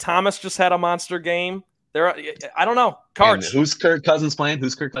game. Mike Thomas just had a monster game. I don't know. Karch. Who's Kirk Cousins playing?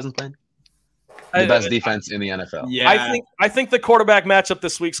 The best defense in the NFL. Yeah. I think the quarterback matchup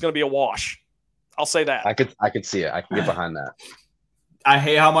this week is going to be a wash. I'll say that. I could see it. I can get behind that. I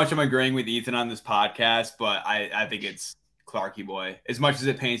hate how much I'm agreeing with Ethan on this podcast, but I think it's Clarky Boy. As much as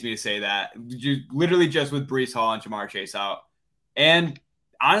it pains me to say that, literally just with Breece Hall and Jamar Chase out. And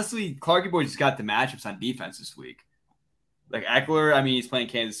honestly, Clarky Boy just got the matchups on defense this week. Like Eckler, he's playing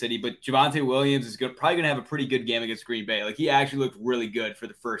Kansas City, but Javonte Williams is probably going to have a pretty good game against Green Bay. Like, he actually looked really good for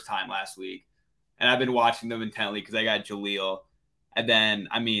the first time last week. And I've been watching them intently because I got Jaleel. And then,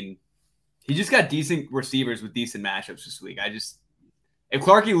 he just got decent receivers with decent matchups this week. If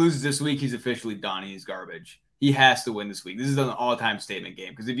Clarky loses this week, he's officially done. He's garbage. He has to win this week. This is an all-time statement game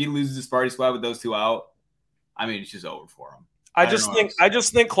because if he loses the Sparty Squad with those 2 out, it's just over for him. I just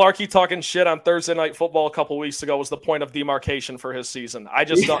think Clarkey talking shit on Thursday Night Football a couple weeks ago was the point of demarcation for his season. I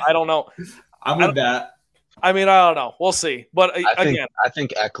don't know. I'm with that. I mean, I don't know. We'll see. But I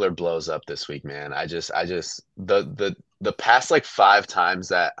think Eckler blows up this week, man. The past like 5 times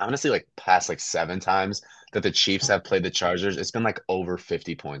that honestly like past like 7 times that the Chiefs have played the Chargers, it's been like over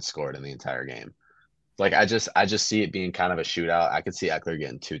 50 points scored in the entire game. Like I just see it being kind of a shootout. I could see Eckler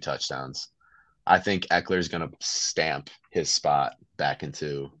getting 2 touchdowns. I think Eckler's gonna stamp his spot back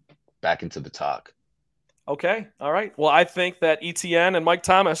into the talk. Okay. All right. Well, I think that ETN and Mike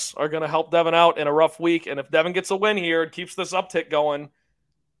Thomas are going to help Devin out in a rough week. And if Devin gets a win here and keeps this uptick going,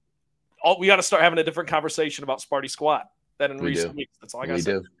 we got to start having a different conversation about Sparty Squad than in recent weeks. That's all I got to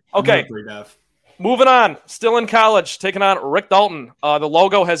say. Okay. Moving on. Still in college, taking on Rick Dalton. The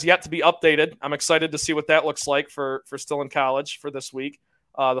logo has yet to be updated. I'm excited to see what that looks like for Still in College for this week.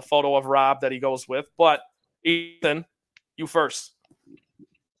 The photo of Rob that he goes with. But Ethan, you first.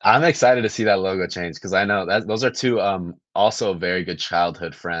 I'm excited to see that logo change because I know that those are 2 also very good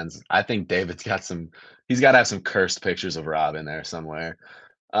childhood friends. I think David's he's got to have some cursed pictures of Rob in there somewhere.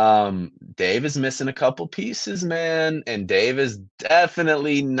 Dave is missing a couple pieces, man, and Dave is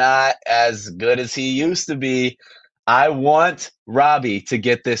definitely not as good as he used to be. I want Robbie to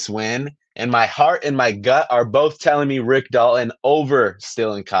get this win, and my heart and my gut are both telling me Rick Dalton over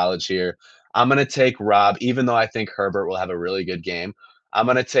Still in College here. I'm going to take Rob, even though I think Herbert will have a really good game. I'm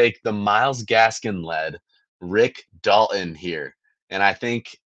going to take the Myles Gaskin-led Rick Dalton here. And I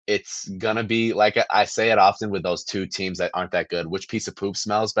think it's going to be, like I say it often with those 2 teams that aren't that good, which piece of poop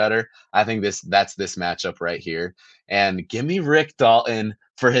smells better? I think that's this matchup right here. And give me Rick Dalton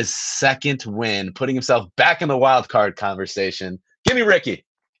for his 2nd win, putting himself back in the wild card conversation. Give me Ricky.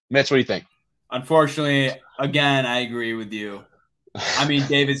 Mitch, what do you think? Unfortunately, again, I agree with you. I mean,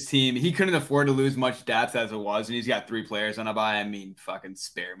 David's team, he couldn't afford to lose much depth as it was, and he's got 3 players on a bye. I mean, fucking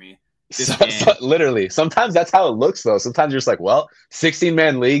spare me. Literally. Sometimes that's how it looks, though. Sometimes you're just like, well,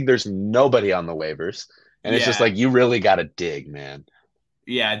 16-man league, there's nobody on the waivers. And it's just like, you really got to dig, man.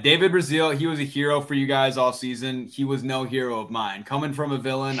 Yeah, David Brazil, he was a hero for you guys all season. He was no hero of mine. Coming from a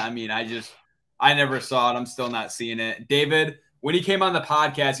villain, I mean, I never saw it. I'm still not seeing it. David, when he came on the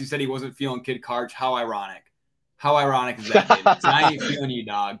podcast, he said he wasn't feeling Kidkarch. How ironic. How ironic is that, David? I ain't feeling you,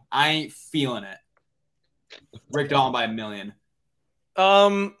 dog. I ain't feeling it. Rick Dalton by 1 million.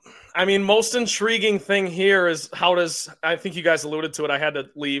 I mean, most intriguing thing here is I think you guys alluded to it. I had to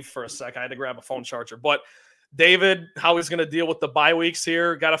leave for a sec. I had to grab a phone charger. But David, how he's going to deal with the bye weeks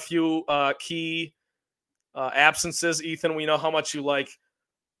here. Got a few key absences. Ethan, we know how much you like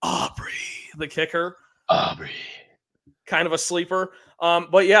Aubrey, the kicker. Aubrey. Kind of a sleeper.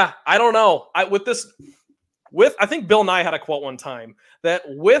 But yeah, I don't know. I think Bill Nye had a quote one time that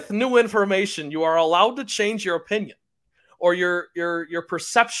with new information, you are allowed to change your opinion or your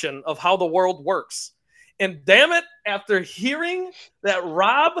perception of how the world works. And damn it, after hearing that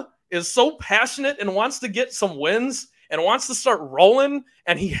Rob is so passionate and wants to get some wins and wants to start rolling,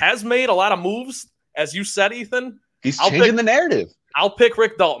 and he has made a lot of moves, as you said, Ethan. He's changing the narrative. I'll pick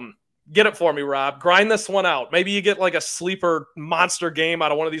Rick Dalton. Get it for me, Rob. Grind this one out. Maybe you get like a sleeper monster game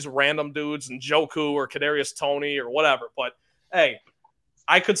out of one of these random dudes and Joku or Kadarius Toney or whatever. But hey,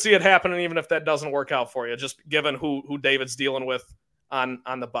 I could see it happening even if that doesn't work out for you, just given who David's dealing with on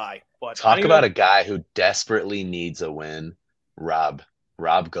the bye. But talk about a guy who desperately needs a win. Rob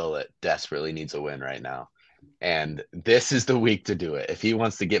Gullett desperately needs a win right now. And this is the week to do it. If he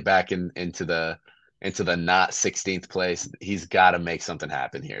wants to get back into the not 16th place, he's got to make something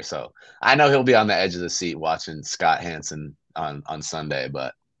happen here. So I know he'll be on the edge of the seat watching Scott Hansen on Sunday,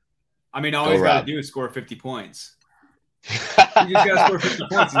 but I mean, all he's got to do is score 50 points. He just got to score 50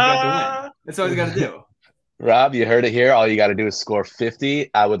 points. He's got to win. That's all he's got to do. Rob, you heard it here. All you got to do is score 50.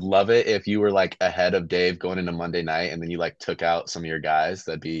 I would love it if you were like ahead of Dave going into Monday night and then you like took out some of your guys.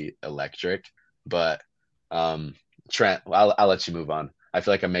 That'd be electric. But Trent, I'll let you move on. I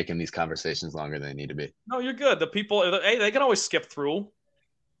feel like I'm making these conversations longer than they need to be. No, you're good. The people, hey, they can always skip through.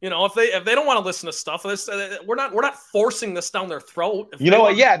 You know, if they don't want to listen to stuff, we're not forcing this down their throat. You know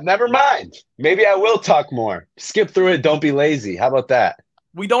what? Yeah, never mind. Maybe I will talk more. Skip through it. Don't be lazy. How about that?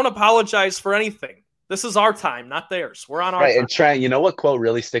 We don't apologize for anything. This is our time, not theirs. We're on our right. time. And Trent, you know what quote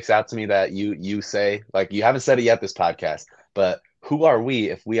really sticks out to me that you say? Like, you haven't said it yet this podcast, but who are we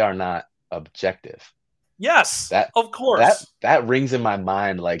if we are not objective? Yes, of course. That rings in my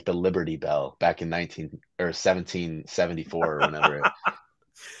mind like the Liberty Bell back in 1774 or whenever.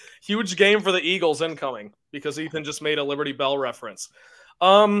 Huge game for the Eagles incoming because Ethan just made a Liberty Bell reference.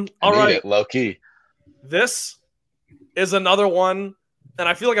 All right, low key. This is another one and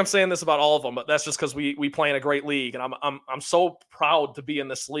I feel like I'm saying this about all of them, but that's just because we play in a great league, and I'm so proud to be in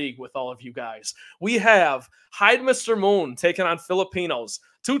this league with all of you guys. We have Hide Mr. Moon taking on Filipinos,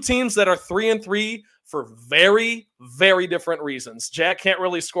 two teams that are 3-3 for very, very different reasons. Jack can't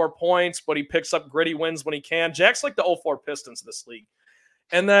really score points, but he picks up gritty wins when he can. Jack's like the 0-4 Pistons of this league.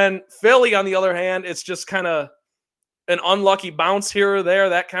 And then Philly, on the other hand, it's just kind of an unlucky bounce here or there,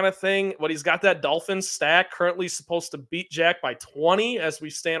 that kind of thing. But he's got that Dolphins stack, currently supposed to beat Jack by 20 as we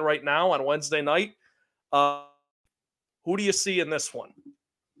stand right now on Wednesday night. Who do you see in this one?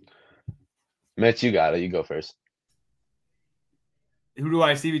 Mitch, you got it. You go first. Who do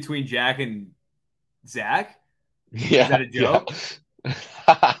I see between Jack and Zach? Yeah. Is that a joke?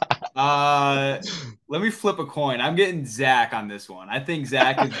 Yeah. Let me flip a coin. I'm getting Zach on this one. I think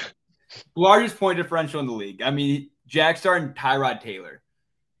Zach is the largest point differential in the league. I mean, Jack starting Tyrod Taylor.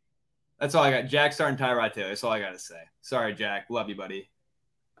 That's all I got. Jack starting Tyrod Taylor. That's all I got to say. Sorry, Jack. Love you, buddy.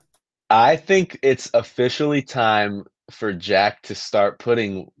 I think it's officially time for Jack to start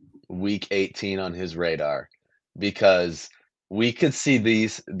putting week 18 on his radar, because we could see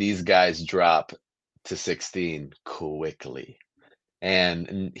these guys drop to 16 quickly.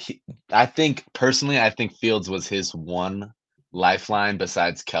 And I think Fields was his one lifeline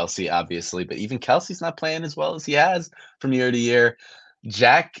besides Kelsey, obviously, but even Kelsey's not playing as well as he has from year to year.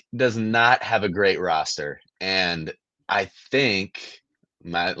 Jack does not have a great roster, and I think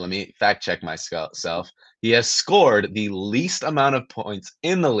let me fact check myself. He has scored the least amount of points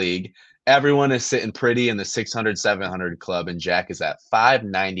in the league. Everyone is sitting pretty in the 600, 700 club, and Jack is at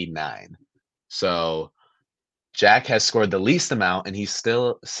 599. So Jack has scored the least amount, and he's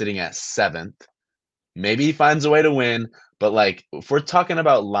still sitting at 7th. Maybe he finds a way to win, but like if we're talking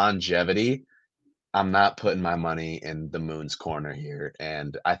about longevity, I'm not putting my money in the Moon's corner here,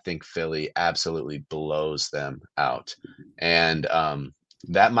 and I think Philly absolutely blows them out. And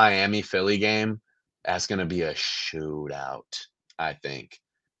that Miami-Philly game, that's going to be a shootout, I think.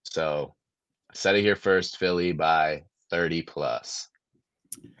 So set it here first, Philly by 30 plus.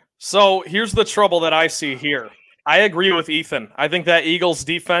 So here's the trouble that I see here. I agree with Ethan. I think that Eagles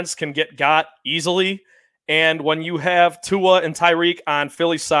defense can get got easily. And when you have Tua and Tyreek on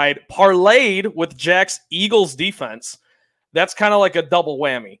Philly's side parlayed with Jack's Eagles defense, that's kind of like a double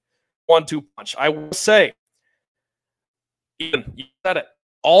whammy. 1-2 punch. I will say, Ethan, you said it.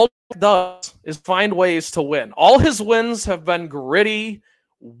 All he does is find ways to win. All his wins have been gritty,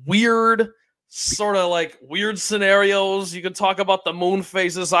 weird, sort of like weird scenarios. You can talk about the moon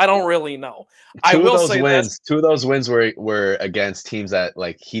phases. I don't really know. Two of those wins were against teams that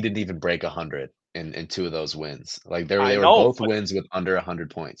like he didn't even break 100 in two of those wins. Like they were both wins with under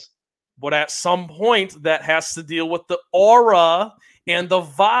 100 points. But at some point, that has to deal with the aura and the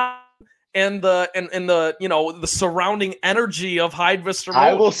vibe and the the surrounding energy of Hyde Mr.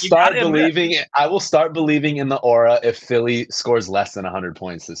 I will start believing in the aura if Philly scores less than 100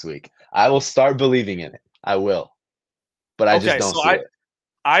 points this week. I will start believing in it. I will. But I just don't see it.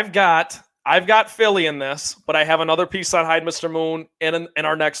 I've got Philly in this, but I have another piece on Hyde Mr. Moon in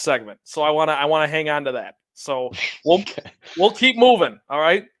our next segment. So I wanna hang on to that. So we'll keep moving. All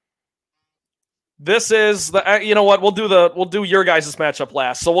right. This is the you know what, we'll do your guys' matchup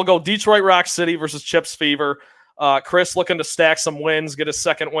last. So we'll go Detroit Rock City versus Chips Fever. Chris looking to stack some wins, get a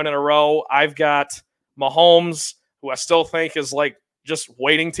second win in a row. I've got Mahomes, who I still think is like just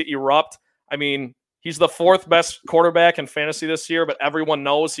waiting to erupt. I mean, he's the 4th best quarterback in fantasy this year, but everyone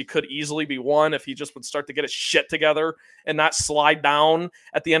knows he could easily be 1 if he just would start to get his shit together and not slide down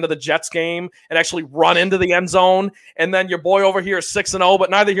at the end of the Jets game and actually run into the end zone. And then your boy over here is 6-0,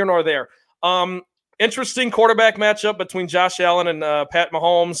 but neither here nor there. Interesting quarterback matchup between Josh Allen and Pat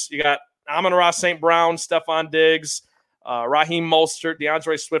Mahomes. You got Amon-Ra St. Brown, Stephon Diggs, Raheem Mostert,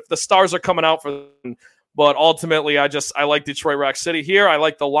 DeAndre Swift. The stars are coming out for them. But ultimately, I like Detroit Rock City here. I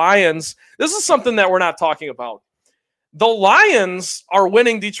like the Lions. This is something that we're not talking about. The Lions are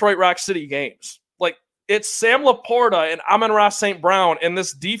winning Detroit Rock City games. Like, it's Sam Laporta and Amon-Ra St. Brown and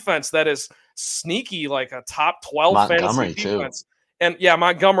this defense that is sneaky, like a top 12 fantasy defense. Too. And yeah,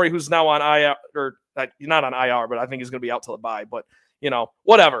 Montgomery, who's now on IR, or not on IR, but I think he's going to be out till the bye. But,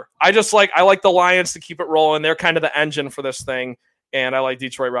 whatever. I like the Lions to keep it rolling. They're kind of the engine for this thing. And I like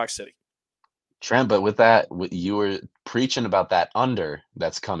Detroit Rock City. Trent, but with that, you were preaching about that under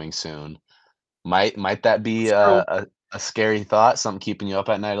that's coming soon. Might that be a scary thought? Something keeping you up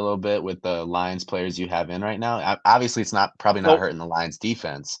at night a little bit with the Lions players you have in right now? Obviously, it's probably not hurting the Lions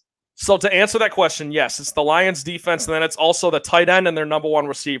defense. So to answer that question, yes, it's the Lions defense, and then it's also the tight end and their number 1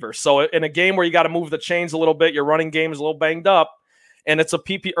 receiver. So in a game where you got to move the chains a little bit, your running game is a little banged up, and it's a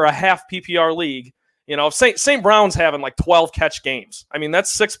half PPR league. You know, if St. Brown's having like 12 catch games, I mean, that's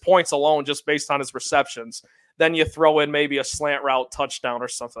 6 points alone just based on his receptions. Then you throw in maybe a slant route touchdown or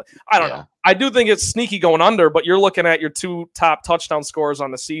something. I don't know. I do think it's sneaky going under, but you're looking at your 2 top touchdown scorers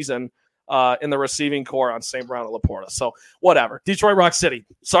on the season in the receiving core on St. Brown and Laporta. So whatever. Detroit Rock City.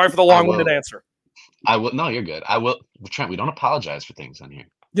 Sorry for the long-winded answer. I will. No, you're good. I will. Trent, we don't apologize for things on here.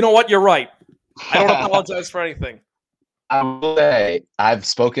 You know what? You're right. I don't apologize for anything. I will say I've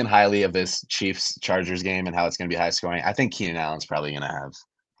spoken highly of this Chiefs-Chargers game and how it's going to be high scoring. I think Keenan Allen's probably going to have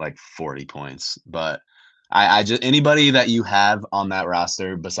like 40 points, but I just anybody that you have on that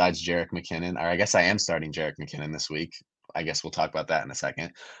roster besides Jerick McKinnon, or I guess I am starting Jerick McKinnon this week. I guess we'll talk about that in a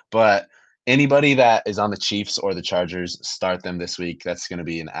second. But anybody that is on the Chiefs or the Chargers, start them this week. That's going to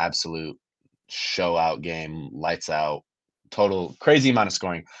be an absolute show-out game, lights out, total crazy amount of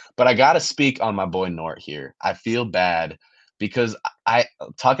scoring. But I got to speak on my boy Nort here. I feel bad because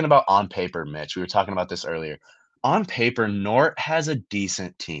talking about on paper, Mitch, we were talking about this earlier. On paper, Nort has a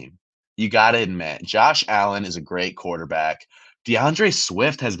decent team. You got to admit, Josh Allen is a great quarterback. DeAndre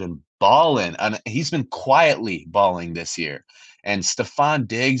Swift has been balling, and he's been quietly balling this year. And Stephon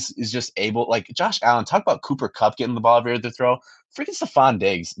Diggs is just able, like Josh Allen, talk about Cooper Kupp getting the ball every other throw. Freaking Stephon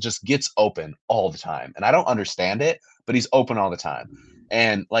Diggs just gets open all the time. And I don't understand it, but he's open all the time.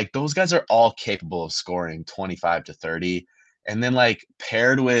 And like those guys are all capable of scoring 25 to 30. And then like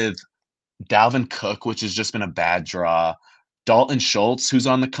paired with Dalvin Cook, which has just been a bad draw, Dalton Schultz, who's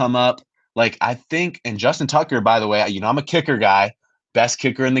on the come up. Like I think, and Justin Tucker, by the way, you know, I'm a kicker guy, best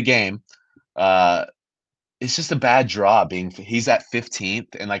kicker in the game. It's just a bad draw he's at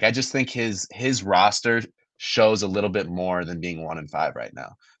 15th. And like, I just think his roster shows a little bit more than being 1-5 right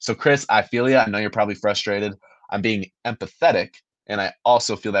now. So Chris, I feel you. I know you're probably frustrated. I'm being empathetic. And I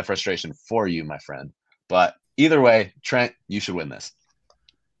also feel that frustration for you, my friend. But either way, Trent, you should win this.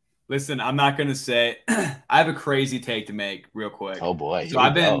 Listen, I'm not going to say I have a crazy take to make real quick. Oh boy. So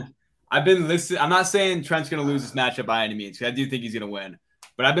I've been listening. I'm not saying Trent's going to lose this matchup by any means, because I do think he's going to win.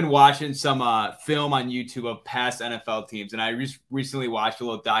 But I've been watching some film on YouTube of past NFL teams, and I recently watched a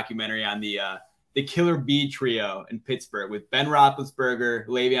little documentary on the Killer Bee trio in Pittsburgh with Ben Roethlisberger,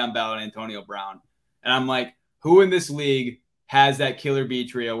 Le'Veon Bell, and Antonio Brown. And I'm like, who in this league has that Killer Bee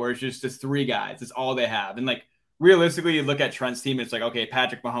trio where it's just 3 guys? That's all they have. And like realistically, you look at Trent's team, it's like, okay,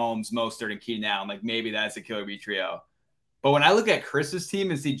 Patrick Mahomes, Mostert, and Keenan Allen. Like maybe that's the Killer Bee trio. But when I look at Chris's team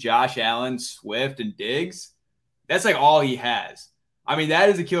and see Josh Allen, Swift, and Diggs, that's like all he has. I mean, that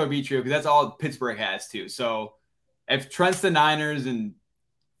is a Killer Bee trio because that's all Pittsburgh has too. So if Trent's the Niners and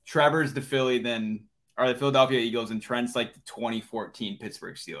Trevor's the Philly, then are the Philadelphia Eagles, and Trent's like the 2014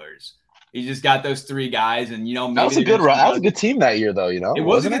 Pittsburgh Steelers. He just got those 3 guys, and you know, maybe that was a good run. That was a good team that year, though. You know, it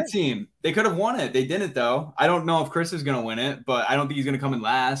was a good team. They could have won it. They didn't, though. I don't know if Chris is going to win it, but I don't think he's going to come in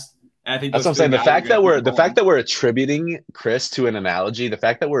last. And I think that's what I'm saying. The fact that we're attributing Chris to an analogy, the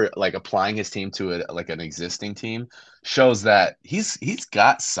fact that we're like applying his team to like an existing team, shows that he's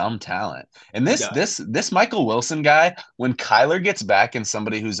got some talent. And this Michael Wilson guy, when Kyler gets back and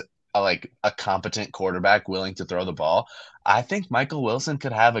somebody who's like a competent quarterback willing to throw the ball, I think Michael Wilson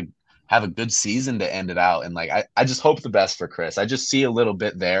could have a good season to end it out. And like I just hope the best for Chris. I just see a little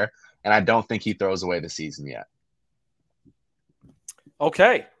bit there, and I don't think he throws away the season yet.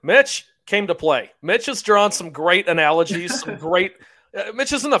 Okay, Mitch came to play. Mitch has drawn some great analogies, some great.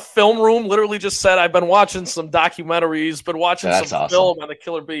 Mitch is in the film room. Literally just said, "I've been watching some documentaries, been watching some film on the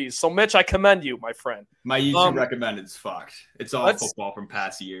Killer Bees." So, Mitch, I commend you, my friend. My YouTube recommended is fucked. It's all football from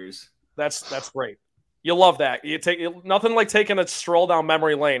past years. That's great. You love that. You take nothing like taking a stroll down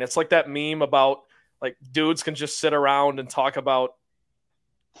memory lane. It's like that meme about like dudes can just sit around and talk about.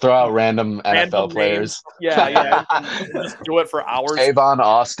 Throw out random NFL players. Yeah. Just do it for hours. Avon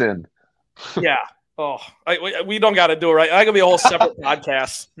Austin. Yeah. Oh, we don't got to do it, right? I could be a whole separate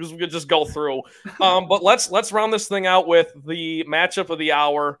podcast because we could just go through. But let's round this thing out with the matchup of the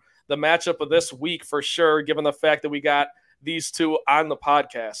hour, the matchup of this week for sure, given the fact that we got these 2 on the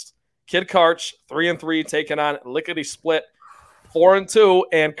podcast. Kidkarch, 3-3, taking on Lickety Split, 4-2,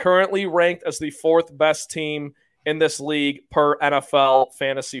 and currently ranked as the 4th best team in this league per NFL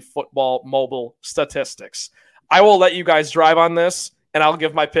fantasy football mobile statistics. I will let you guys drive on this, and I'll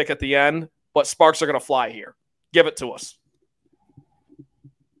give my pick at the end, but sparks are going to fly here. Give it to us.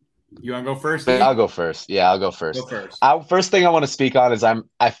 You want to go first? I'll go first. Yeah, I'll go first. Go first. First thing I want to speak on is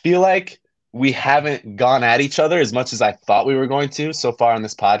I feel like we haven't gone at each other as much as I thought we were going to so far on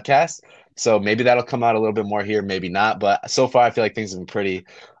this podcast. So maybe that'll come out a little bit more here, maybe not. But so far, I feel like things have been pretty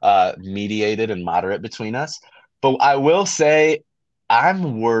mediated and moderate between us. But I will say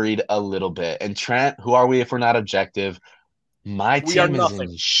I'm worried a little bit. And Trent, who are we if we're not objective? My We are team is in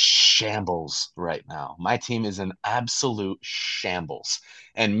nothing. shambles right now. My team is in absolute shambles.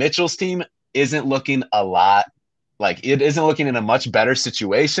 And Mitchell's team isn't looking a lot like it isn't looking in a much better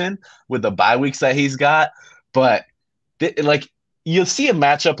situation with the bye weeks that he's got. But like you'll see a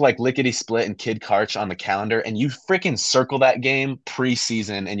matchup like Lickety Split and Kidkarch on the calendar, and you freaking circle that game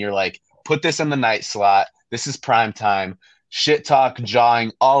preseason, and you're like, put this in the night slot. This is prime time. Shit talk,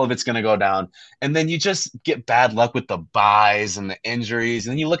 jawing, all of it's going to go down. And then you just get bad luck with the buys and the injuries.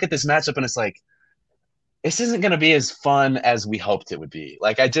 And then you look at this matchup and it's like, this isn't going to be as fun as we hoped it would be.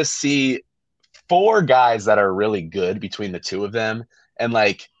 Like, I just see 4 guys that are really good between the 2 of them. And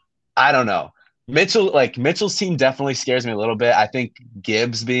like, I don't know. Mitchell's team definitely scares me a little bit. I think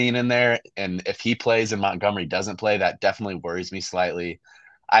Gibbs being in there, and if he plays and Montgomery doesn't play, that definitely worries me slightly.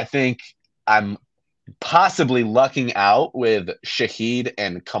 I think I'm possibly lucking out with Shaheed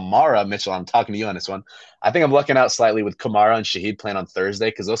and Kamara. Mitchell, I'm talking to you on this one. I think I'm lucking out slightly with Kamara and Shaheed playing on Thursday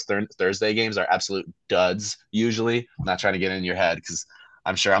because those Thursday games are absolute duds usually. I'm not trying to get in your head because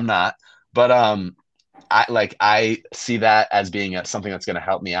I'm sure I'm not. But I see that as being something that's going to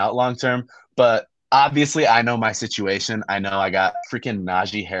help me out long term. But obviously, I know my situation. I know I got freaking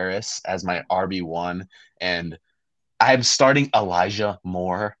Najee Harris as my RB1, and I'm starting Elijah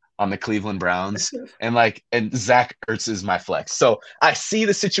Moore on the Cleveland Browns, and Zach Ertz is my flex. So I see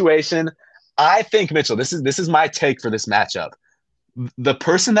the situation. I think, Mitchell, this is my take for this matchup. The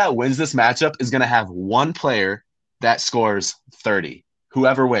person that wins this matchup is going to have one player that scores 30,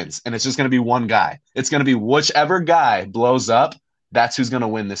 whoever wins, and it's just going to be one guy. It's going to be whichever guy blows up, that's who's going to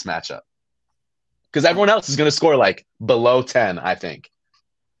win this matchup. Because everyone else is going to score like below 10, I think.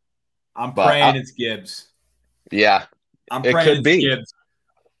 I'm praying it's Gibbs. Yeah, I'm praying it's Gibbs.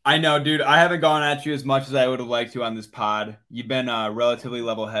 I know, dude. I haven't gone at you as much as I would have liked to on this pod. You've been relatively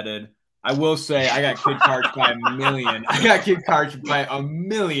level-headed. I will say I got Kidkarch by a million. I got Kidkarch by a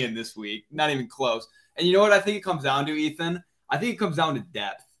million this week. Not even close. And you know what I think it comes down to, Ethan? I think it comes down to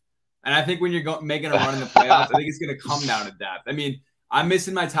depth. And I think when you're making a run in the playoffs, I think it's going to come down to depth. I mean, I'm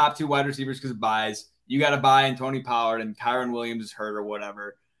missing my top 2 wide receivers because of buys. You got to buy in Tony Pollard, and Kyron Williams is hurt or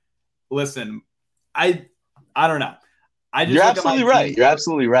whatever. Listen, I don't know. You're absolutely right. You're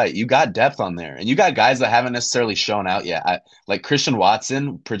absolutely right. You got depth on there, and you got guys that haven't necessarily shown out yet. Like Christian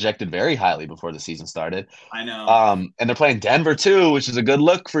Watson projected very highly before the season started. I know. And they're playing Denver too, which is a good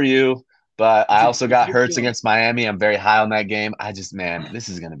look for you. But I also got Hurts against Miami. I'm very high on that game. This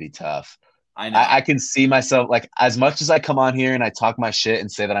is going to be tough. I know. I can see myself, like, as much as I come on here and I talk my shit and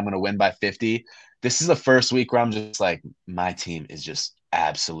say that I'm going to win by 50, this is the first week where I'm just like, my team is just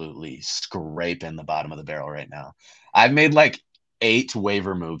absolutely scraping the bottom of the barrel right now. I've made like 8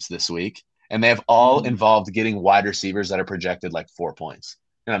 waiver moves this week, and they have all involved getting wide receivers that are projected like 4 points.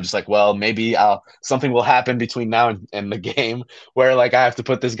 And I'm just like, well, maybe something will happen between now and the game where like I have to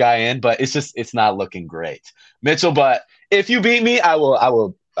put this guy in, but it's not looking great, Mitchell. But if you beat me,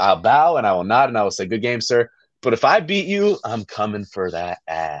 I'll bow and I will nod and I will say, good game, sir. But if I beat you, I'm coming for that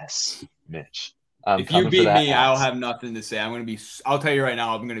ass, Mitch. If you beat me, I'll have nothing to say. I'll tell you right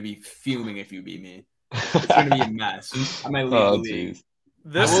now, I'm going to be fuming if you beat me. It's going to be a mess. I might leave the league.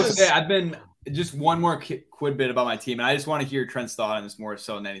 I will say, I've been just one more quid bit about my team, and I just want to hear Trent's thought on this more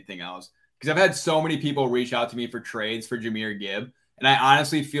so than anything else. Because I've had so many people reach out to me for trades for Jahmyr Gibb, and I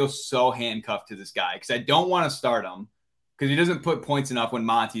honestly feel so handcuffed to this guy because I don't want to start him because he doesn't put points enough when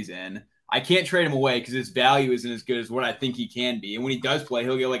Monty's in. I can't trade him away because his value isn't as good as what I think he can be. And when he does play,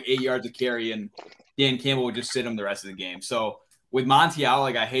 he'll get like 8 yards of carry, and Dan Campbell will just sit him the rest of the game. So with Monty out,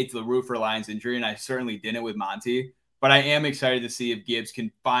 like I hate the root for Lions injury, and I certainly didn't with Monty. But I am excited to see if Gibbs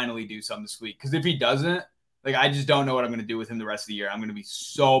can finally do something this week. Because if he doesn't, like I just don't know what I'm going to do with him the rest of the year. I'm going to be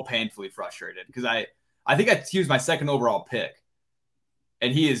so painfully frustrated because I think he was my second overall pick,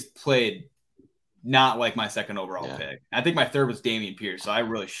 and he has played not like my second overall pick. I think my third was Dameon Pierce, so I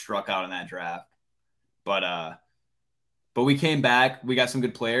really struck out in that draft. But we came back. We got some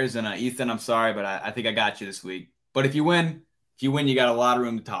good players, and Ethan, I'm sorry, but I think I got you this week. But if you win, you got a lot of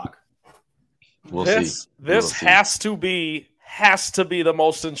room to talk. We'll see. This has to be the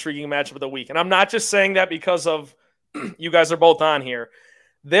most intriguing matchup of the week. And I'm not just saying that because of you guys are both on here.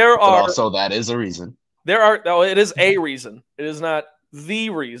 Also, that is a reason. It is a reason. It is not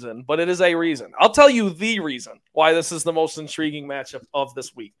the reason, but it is a reason. I'll tell you the reason why this is the most intriguing matchup of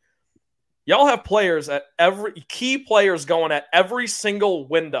this week. Y'all have key players going at every single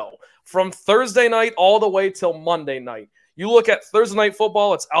window from Thursday night all the way till Monday night. You look at Thursday night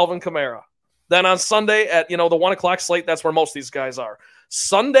football, it's Alvin Kamara. Then on Sunday at the 1 o'clock slate, that's where most of these guys are.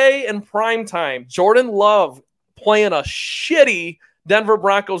 Sunday in prime time, Jordan Love playing a shitty Denver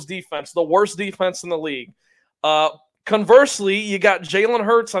Broncos defense, the worst defense in the league. Conversely, you got Jalen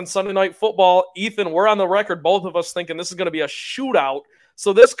Hurts on Sunday Night Football. Ethan, we're on the record, both of us thinking this is going to be a shootout.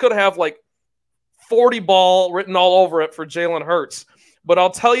 So this could have like 40 ball written all over it for Jalen Hurts. But I'll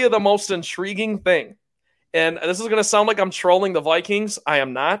tell you the most intriguing thing, and this is going to sound like I'm trolling the Vikings. I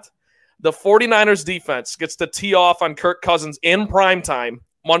am not. The 49ers defense gets to tee off on Kirk Cousins in primetime,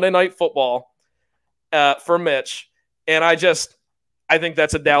 Monday Night Football, for Mitch. And I think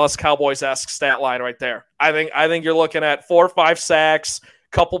that's a Dallas Cowboys-esque stat line right there. I think you're looking at 4 or 5 sacks,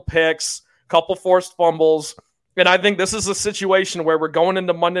 couple picks, couple forced fumbles. And I think this is a situation where we're going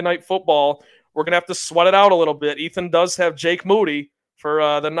into Monday Night Football. We're going to have to sweat it out a little bit. Ethan does have Jake Moody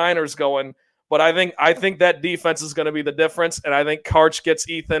for the Niners going. But I think that defense is going to be the difference. And I think Karch gets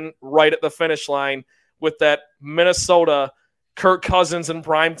Ethan right at the finish line with that Minnesota Kirk Cousins in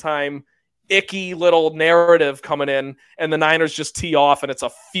primetime icky little narrative coming in, and the Niners just tee off, and it's a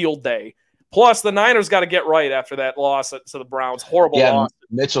field day. Plus, the Niners got to get right after that loss to the Browns. Horrible loss.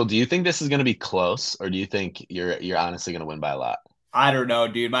 Mitchell, do you think this is going to be close, or do you think you're honestly going to win by a lot? I don't know,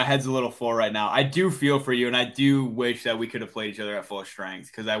 dude. My head's a little full right now. I do feel for you, and I do wish that we could have played each other at full strength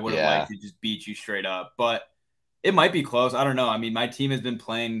because I would have liked to just beat you straight up. But it might be close. I don't know. I mean, my team has been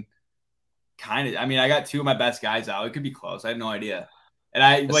playing I got 2 of my best guys out. It could be close. I have no idea. And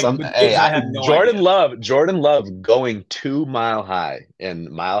I have no idea. Jordan Love going 2 Mile High, and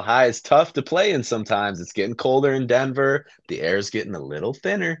Mile High is tough to play in sometimes. It's getting colder in Denver. The air is getting a little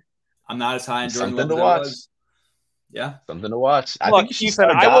thinner. I'm not as high in Jordan Love. Something to watch. Yeah, something to watch. I think you should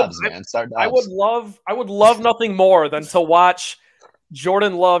start Dobbs, man. Start Dobbs. I would love nothing more than to watch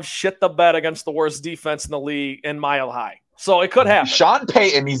Jordan Love shit the bed against the worst defense in the league in Mile High. So it could happen. Sean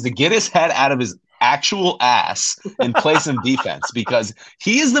Payton needs to get his head out of his actual ass and play some defense because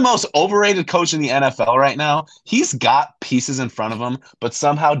he is the most overrated coach in the NFL right now. He's got pieces in front of him, but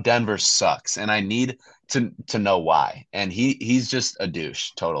somehow Denver sucks, and I need to know why. And he's just a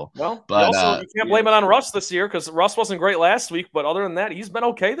douche, total. Well, but you can't blame it on Russ this year because Russ wasn't great last week, but other than that, he's been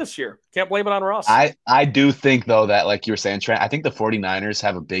okay this year. Can't blame it on Russ. I do think, though, that like you were saying, Trent, I think the 49ers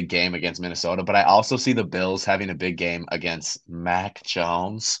have a big game against Minnesota, but I also see the Bills having a big game against Mac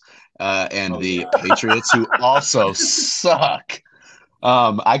Jones and the Patriots, who also suck.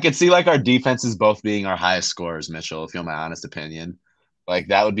 I could see like our defenses both being our highest scorers, Mitchell, if you want my honest opinion. Like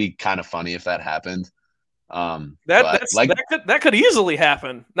that would be kind of funny if that happened. That could easily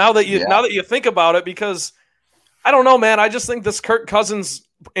happen now that you think about it, because I don't know, man. I just think this Kirk Cousins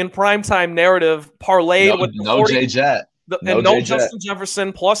in primetime narrative parlayed with Justin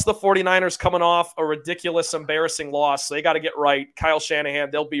Jefferson, plus the 49ers coming off a ridiculous, embarrassing loss. So they got to get right. Kyle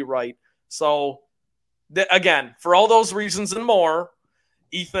Shanahan, they'll be right. So again, for all those reasons and more,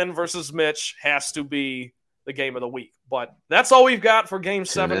 Ethan versus Mitch has to be the game of the week. But that's all we've got for Game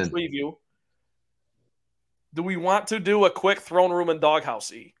 7 preview. Do we want to do a quick throne room and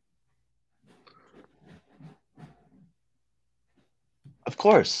doghouse, E? Of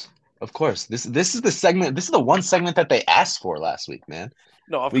course. This is the segment. This is the one segment that they asked for last week, man.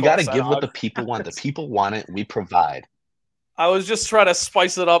 No, we got to give what the people want. The people want it. We provide. I was just trying to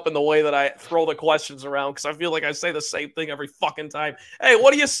spice it up in the way that I throw the questions around because I feel like I say the same thing every fucking time. Hey,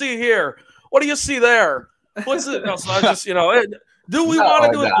 what do you see here? What do you see there? What's it? No, so I just, do we want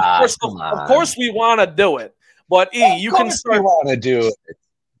to do it? Of course we want to do it. But E, you can start. You want to do it?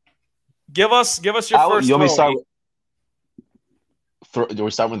 Give us your first. You want me to start? Do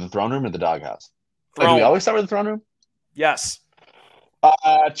we start with the throne room or the doghouse? Do we always start with the throne room? Yes.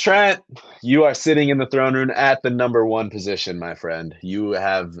 Trent, you are sitting in the throne room at the number 1 position, my friend. You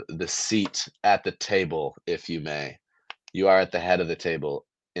have the seat at the table, if you may. You are at the head of the table,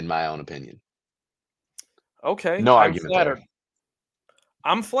 in my own opinion. Okay. No argument there.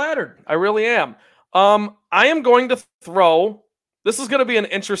 I'm flattered. I really am. I am going to throw. This is going to be an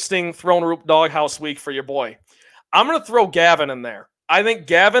interesting throne room doghouse week for your boy. I'm going to throw Gavin in there. I think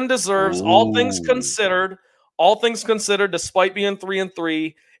Gavin deserves all things considered. All things considered, despite being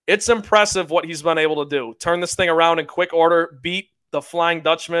 3-3, it's impressive what he's been able to do. Turn this thing around in quick order, beat the Flying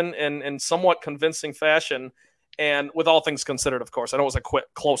Dutchman in somewhat convincing fashion. And with all things considered, of course, I know it was a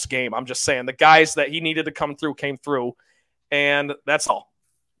close game. I'm just saying the guys that he needed to come through came through, and that's all.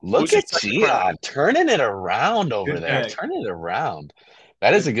 Look at Gian turning it around over there. Turning it around.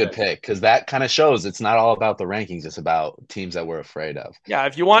 That is a good pick because that kind of shows it's not all about the rankings. It's about teams that we're afraid of. Yeah,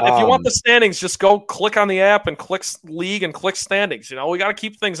 if you want the standings, just go click on the app and click league and click standings. We got to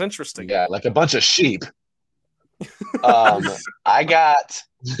keep things interesting. Yeah, like a bunch of sheep. I got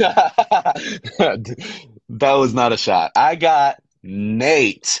that was not a shot. I got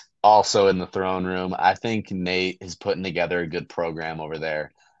Nate also in the throne room. I think Nate is putting together a good program over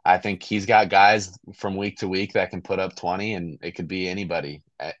there. I think he's got guys from week to week that can put up 20, and it could be anybody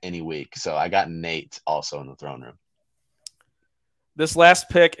at any week. So I got Nate also in the throne room. This last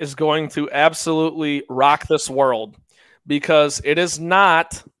pick is going to absolutely rock this world because it is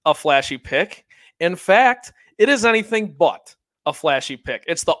not a flashy pick. In fact, it is anything but a flashy pick.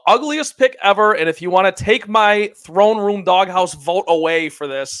 It's the ugliest pick ever, and if you want to take my throne room doghouse vote away for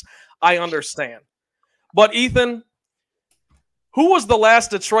this, I understand. But Ethan, who was the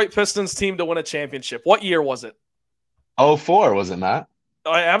last Detroit Pistons team to win a championship? What year was it? 04, was it not?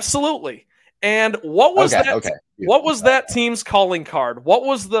 Absolutely. And what was that? Okay. What was that team's calling card?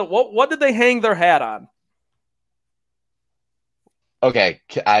 What did they hang their hat on? Okay,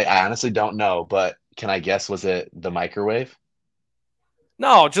 I honestly don't know, but can I guess? Was it the microwave?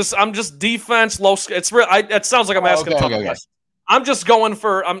 No, I'm just defense low. It's real. It sounds like I'm asking tough questions. I'm just going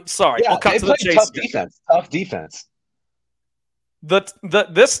for. I'm sorry. Yeah, I'll cut to the chase. Tough defense.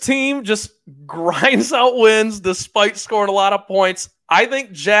 This team just grinds out wins despite scoring a lot of points. I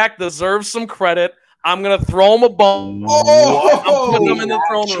think Jack deserves some credit. I'm gonna throw him a bone. I'm putting him in the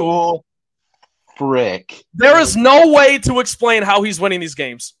throne room. Frick! There is no way to explain how he's winning these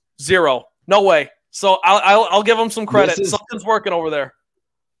games. Zero. No way. So I'll give him some credit. Something's working over there.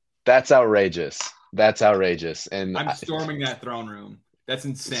 That's outrageous. And I'm storming that throne room. That's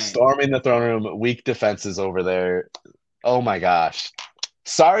insane. Storming the throne room. Weak defenses over there. Oh my gosh.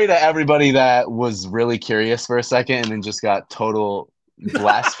 Sorry to everybody that was really curious for a second and then just got total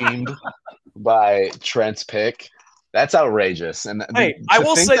blasphemed by Trent's pick. That's outrageous. And hey, I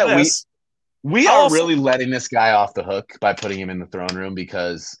will say this. We are really letting this guy off the hook by putting him in the throne room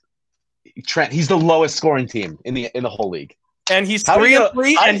because Trent, he's the lowest scoring team in the whole league. And he's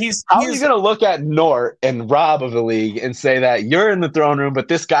 3-3, and how are you going to look at Nort and Rob of the league and say that you're in the throne room, but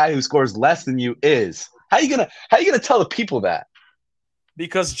this guy who scores less than you is? How are you gonna tell the people that?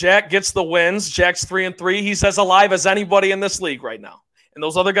 Because Jack gets the wins. Jack's 3-3. He's as alive as anybody in this league right now, and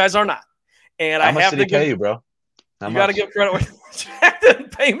those other guys are not. And how much did he pay you, bro? You got to give credit. Jack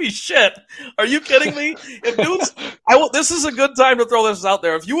didn't pay me shit. Are you kidding me? If dudes, this is a good time to throw this out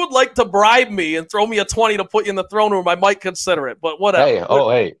there. If you would like to bribe me and throw me a 20 to put you in the throne room, I might consider it. But whatever.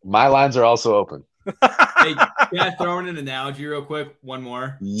 Hey, my lines are also open. Hey, can I throw in an analogy real quick? One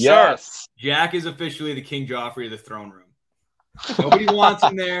more. Yes. Sure. Jack is officially the King Joffrey of the throne room. Nobody wants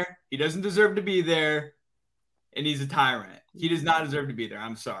him there. He doesn't deserve to be there. And he's a tyrant. He does not deserve to be there.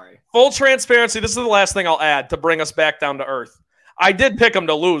 I'm sorry. Full transparency. This is the last thing I'll add to bring us back down to earth. I did pick him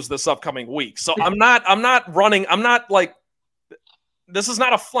to lose this upcoming week. So I'm not running. I'm not like, this is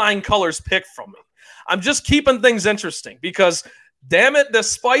not a flying colors pick from me. I'm just keeping things interesting because, damn it,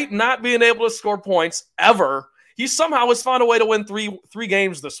 despite not being able to score points ever, he somehow has found a way to win three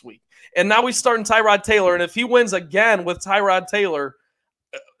games this week. And now he's starting Tyrod Taylor. And if he wins again with Tyrod Taylor,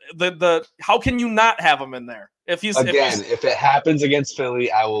 how can you not have him in there? If it happens against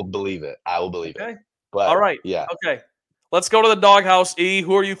Philly, I will believe it. Okay. But, all right. Yeah. Okay. Let's go to the doghouse. E,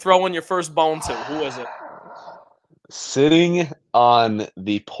 who are you throwing your first bone to? Who is it? Sitting on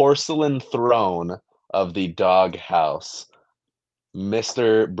the porcelain throne of the doghouse,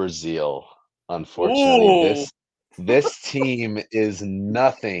 Mr. Brazil. Unfortunately, this team is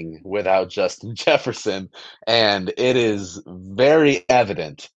nothing without Justin Jefferson, and it is very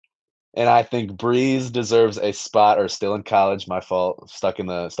evident. And I think Breeze deserves a spot, or still in college. My fault. Stuck in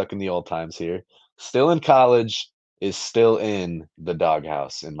the old times here. Still in college is still in the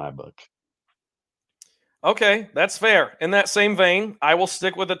doghouse in my book. Okay, that's fair. In that same vein, I will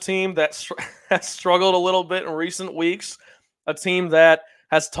stick with a team that has struggled a little bit in recent weeks. A team that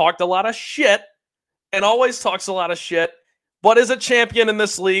has talked a lot of shit and always talks a lot of shit, but is a champion in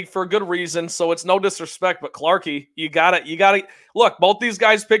this league for good reason. So it's no disrespect, but Clarky, you gotta look. Both these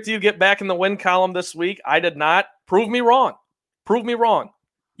guys picked you to get back in the win column this week. I did not. Prove me wrong.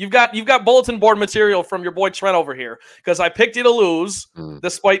 You've got bulletin board material from your boy Trent over here because I picked you to lose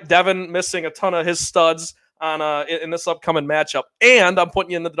despite Devin missing a ton of his studs on in this upcoming matchup, and I'm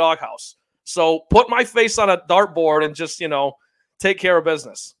putting you in the doghouse. So put my face on a dartboard and just take care of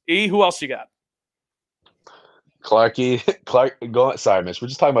business. E, who else you got? Clark, sorry, Mitch. We're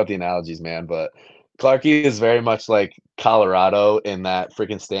just talking about the analogies, man. But Clarky is very much like Colorado in that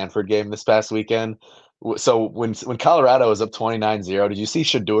freaking Stanford game this past weekend. So when Colorado was up 29-0, did you see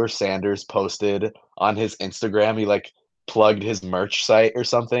Shedeur Sanders posted on his Instagram? He plugged his merch site or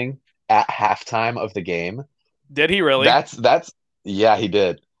something at halftime of the game. Did he really? Yeah, he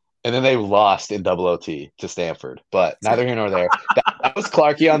did. And then they lost in double OT to Stanford. But neither here nor there. That was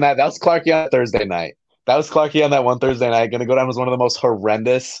Clarky on that. That was Clarky on Thursday night. That was Clarky on that one Thursday night. Going to go down as one of the most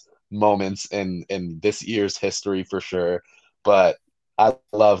horrendous moments in this year's history for sure. But I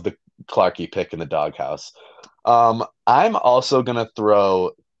love the Clarkie pick in the doghouse. I'm also gonna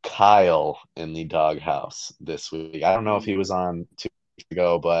throw Kyle in the doghouse this week. I don't know if he was on 2 weeks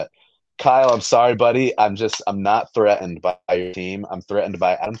ago, but Kyle, I'm sorry, buddy. I'm not threatened by your team. I'm threatened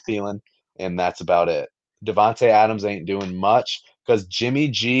by Adam Thielen, and that's about it. Devontae Adams ain't doing much because Jimmy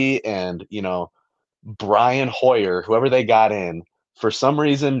G and Brian Hoyer, whoever they got in, for some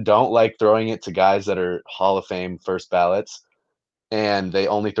reason don't like throwing it to guys that are Hall of Fame first ballots, and they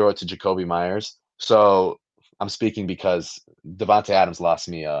only throw it to Jacoby Myers. So I'm speaking because Devontae Adams lost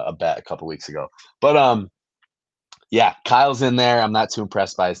me a bet a couple weeks ago. But yeah, Kyle's in there. I'm not too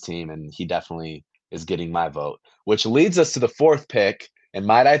impressed by his team, and he definitely is getting my vote, which leads us to the 4th pick. And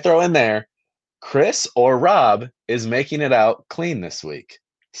might I throw in there, Chris or Rob is making it out clean this week.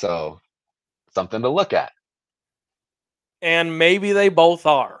 So something to look at. And maybe they both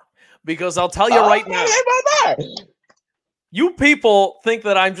are, because I'll tell you right now, you people think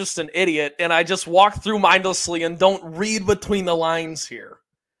that I'm just an idiot and I just walk through mindlessly and don't read between the lines here.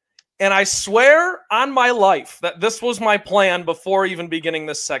 And I swear on my life that this was my plan before even beginning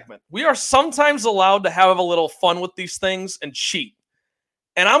this segment. We are sometimes allowed to have a little fun with these things and cheat.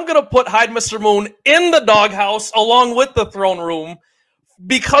 And I'm going to put Hide Mr. Moon in the doghouse along with the throne room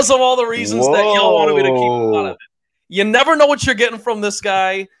because of all the reasons that y'all wanted me to keep out of it. You never know what you're getting from this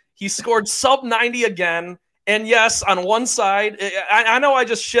guy. He scored sub 90 again. And yes, on one side, I know I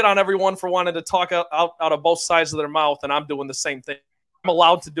just shit on everyone for wanting to talk out of both sides of their mouth, and I'm doing the same thing. I'm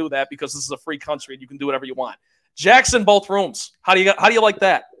allowed to do that because this is a free country and you can do whatever you want. Jackson, both rooms. How do you like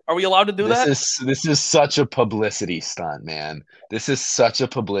that? Are we allowed to do that? This is such a publicity stunt, man. This is such a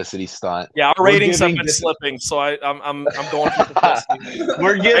publicity stunt. Yeah, our ratings have been slipping, so I'm going for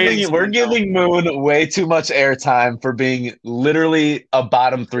publicity. We're giving Moon way too much airtime for being literally a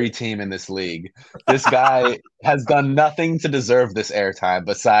bottom 3 team in this league. This guy has done nothing to deserve this airtime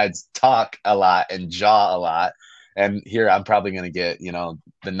besides talk a lot and jaw a lot. And here I'm probably going to get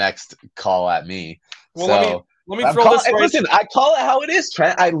the next call at me. Well, so. Let me throw this. Listen, I call it how it is,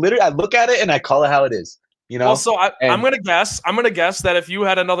 Trent. I look at it and I call it how it is. Well, so I'm gonna guess that if you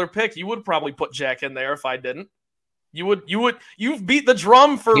had another pick, you would probably put Jack in there. If I didn't, you've beat the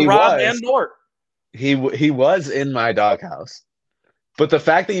drum for Rob and Nort. He was in my doghouse, but the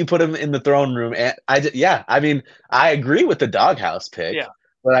fact that you put him in the throne room, and I agree with the doghouse pick. Yeah.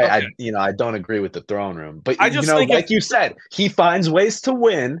 But I don't agree with the throne room. But I just think you said, he finds ways to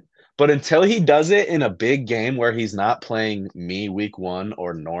win. But until he does it in a big game where he's not playing me week 1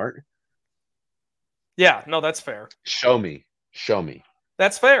 or Nort. Yeah, no, that's fair. Show me.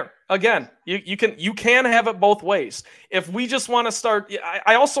 That's fair. Again, you can have it both ways. If we just want to start,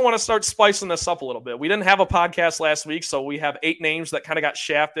 I also want to start spicing this up a little bit. We didn't have a podcast last week, so we have 8 names that kind of got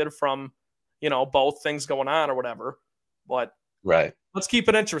shafted from, both things going on or whatever. But right, let's keep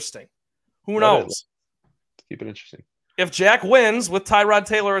it interesting. Who knows? Keep it interesting. If Jack wins with Tyrod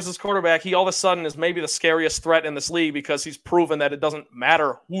Taylor as his quarterback, he all of a sudden is maybe the scariest threat in this league because he's proven that it doesn't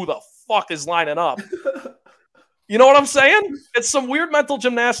matter who the fuck is lining up. You know what I'm saying? It's some weird mental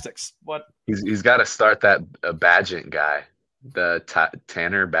gymnastics. But he's got to start that Badgett guy, the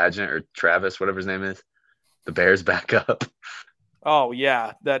Tanner Badgett or Travis, whatever his name is. The Bears backup. Oh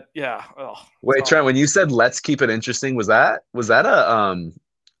yeah, yeah. Oh, wait, Trent, when you said let's keep it interesting, was that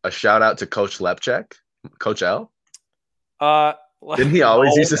a shout out to Coach Lepchek, Coach L? Didn't he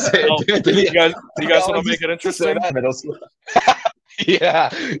always used to say it? Do you guys want to make it interesting? Yeah.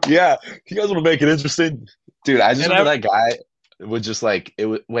 You guys want to make it interesting? Dude, I just remember that guy would just wait,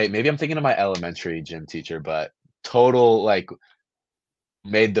 maybe I'm thinking of my elementary gym teacher, but total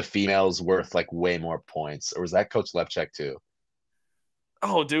made the females worth way more points. Or was that Coach Lepchek too?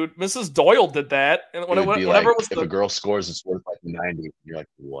 Oh, dude, Mrs. Doyle did that. And whenever if a girl scores, it's worth 90. You're like,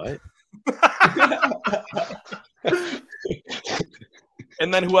 what?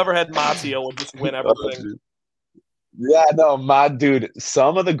 And then whoever had Mattia would just win everything. Yeah, no, my dude.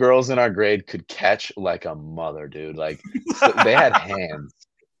 Some of the girls in our grade could catch like a mother, dude. They had hands.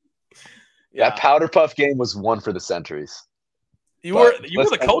 Yeah. That powder puff game was one for the centuries. You were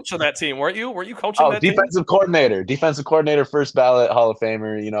the coach of that team, weren't you? Were you coaching that team? Defensive coordinator, first ballot Hall of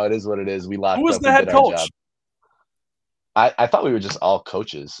Famer. It is what it is. We locked up. Who was the head coach? I thought we were just all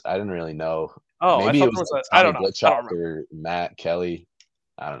coaches. I didn't really know. Oh, maybe I it was I don't know. Or Matt Kelly.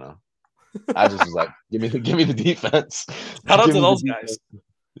 I don't know. I just was like, give me the defense. Shout out to those guys.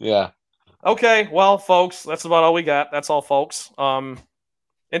 Yeah. Okay, well, folks, that's about all we got. That's all, folks.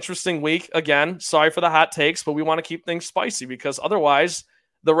 Interesting week again. Sorry for the hot takes, but we want to keep things spicy because otherwise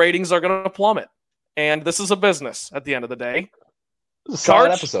the ratings are going to plummet. And this is a business at the end of the day. It was a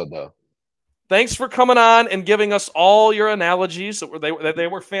solid episode, though. thanks for coming on and giving us all your analogies. They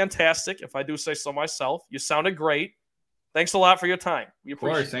were fantastic, if I do say so myself. You sounded great. Thanks a lot for your time. We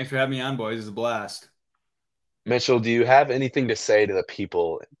appreciate it. Of course. Thanks for having me on, boys. It's a blast. Mitchell, do you have anything to say to the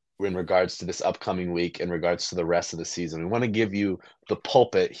people in regards to this upcoming week, in regards to the rest of the season? We want to give you the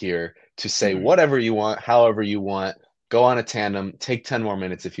pulpit here to say whatever you want, however you want. Go on a tandem. Take 10 more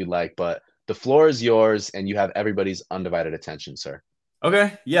minutes if you'd like, but the floor is yours, and you have everybody's undivided attention, sir.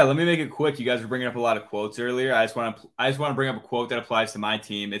 Okay, yeah, let me make it quick. You guys were bringing up a lot of quotes earlier. I just want to bring up a quote that applies to my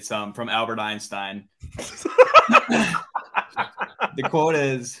team. It's from Albert Einstein. The quote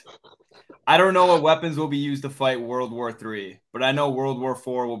is, "I don't know what weapons will be used to fight World War III, but I know World War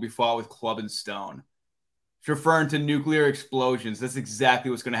IV will be fought with club and stone." It's referring to nuclear explosions. That's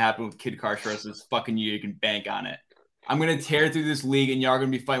exactly what's going to happen with Kidkarch for us this fucking year. You can bank on it. I'm going to tear through this league, and y'all are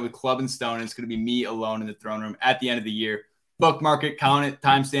going to be fighting with club and stone, and it's going to be me alone in the throne room at the end of the year. Bookmark it, count it,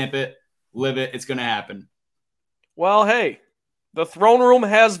 timestamp it, live it. It's going to happen. Well, hey, the throne room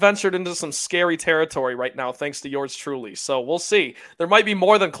has ventured into some scary territory right now, thanks to yours truly. So we'll see. There might be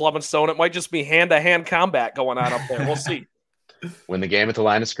more than club and stone. It might just be hand-to-hand combat going on up there. We'll see. Win the game at the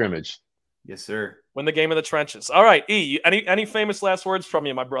line of scrimmage. Yes, sir. Win the game in the trenches. All right, E, any famous last words from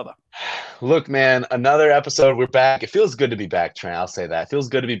you, my brother? Look, man, another episode. We're back. It feels good to be back, Trent. I'll say that. It feels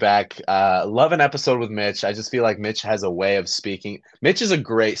good to be back. Love an episode with Mitch. I just feel like Mitch has a way of speaking. Mitch is a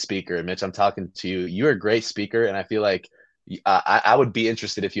great speaker. Mitch, I'm talking to you. You're a great speaker, and I feel like I would be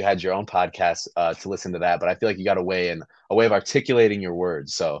interested if you had your own podcast to listen to that. But I feel like you got a way of articulating your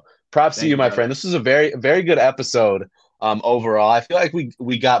words. So props to you, my friend. This was a very, very good episode. Overall, I feel like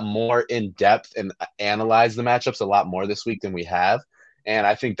we got more in depth and analyzed the matchups a lot more this week than we have. And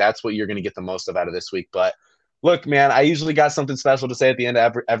I think that's what you're going to get the most out of this week. But look, man, I usually got something special to say at the end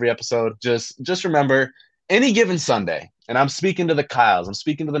of every episode. Just remember, any given Sunday, and I'm speaking to the Kyles, I'm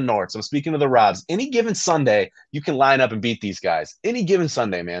speaking to the Norts, I'm speaking to the Robs, any given Sunday, you can line up and beat these guys. Any given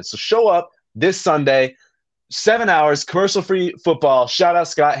Sunday, man. So show up this Sunday, 7 hours, commercial-free football. Shout out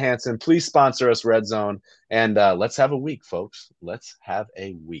Scott Hansen. Please sponsor us, Red Zone. And let's have a week, folks. Let's have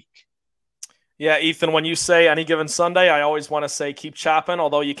a week. Yeah, Ethan, when you say any given Sunday, I always want to say keep chopping,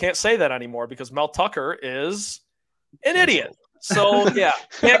 although you can't say that anymore because Mel Tucker is an idiot. So, yeah,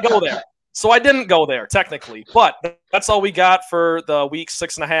 can't go there. So I didn't go there, technically. But that's all we got for the week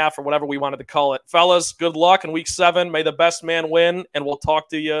 6.5 or whatever we wanted to call it. Fellas, good luck in week 7. May the best man win, and we'll talk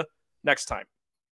to you next time.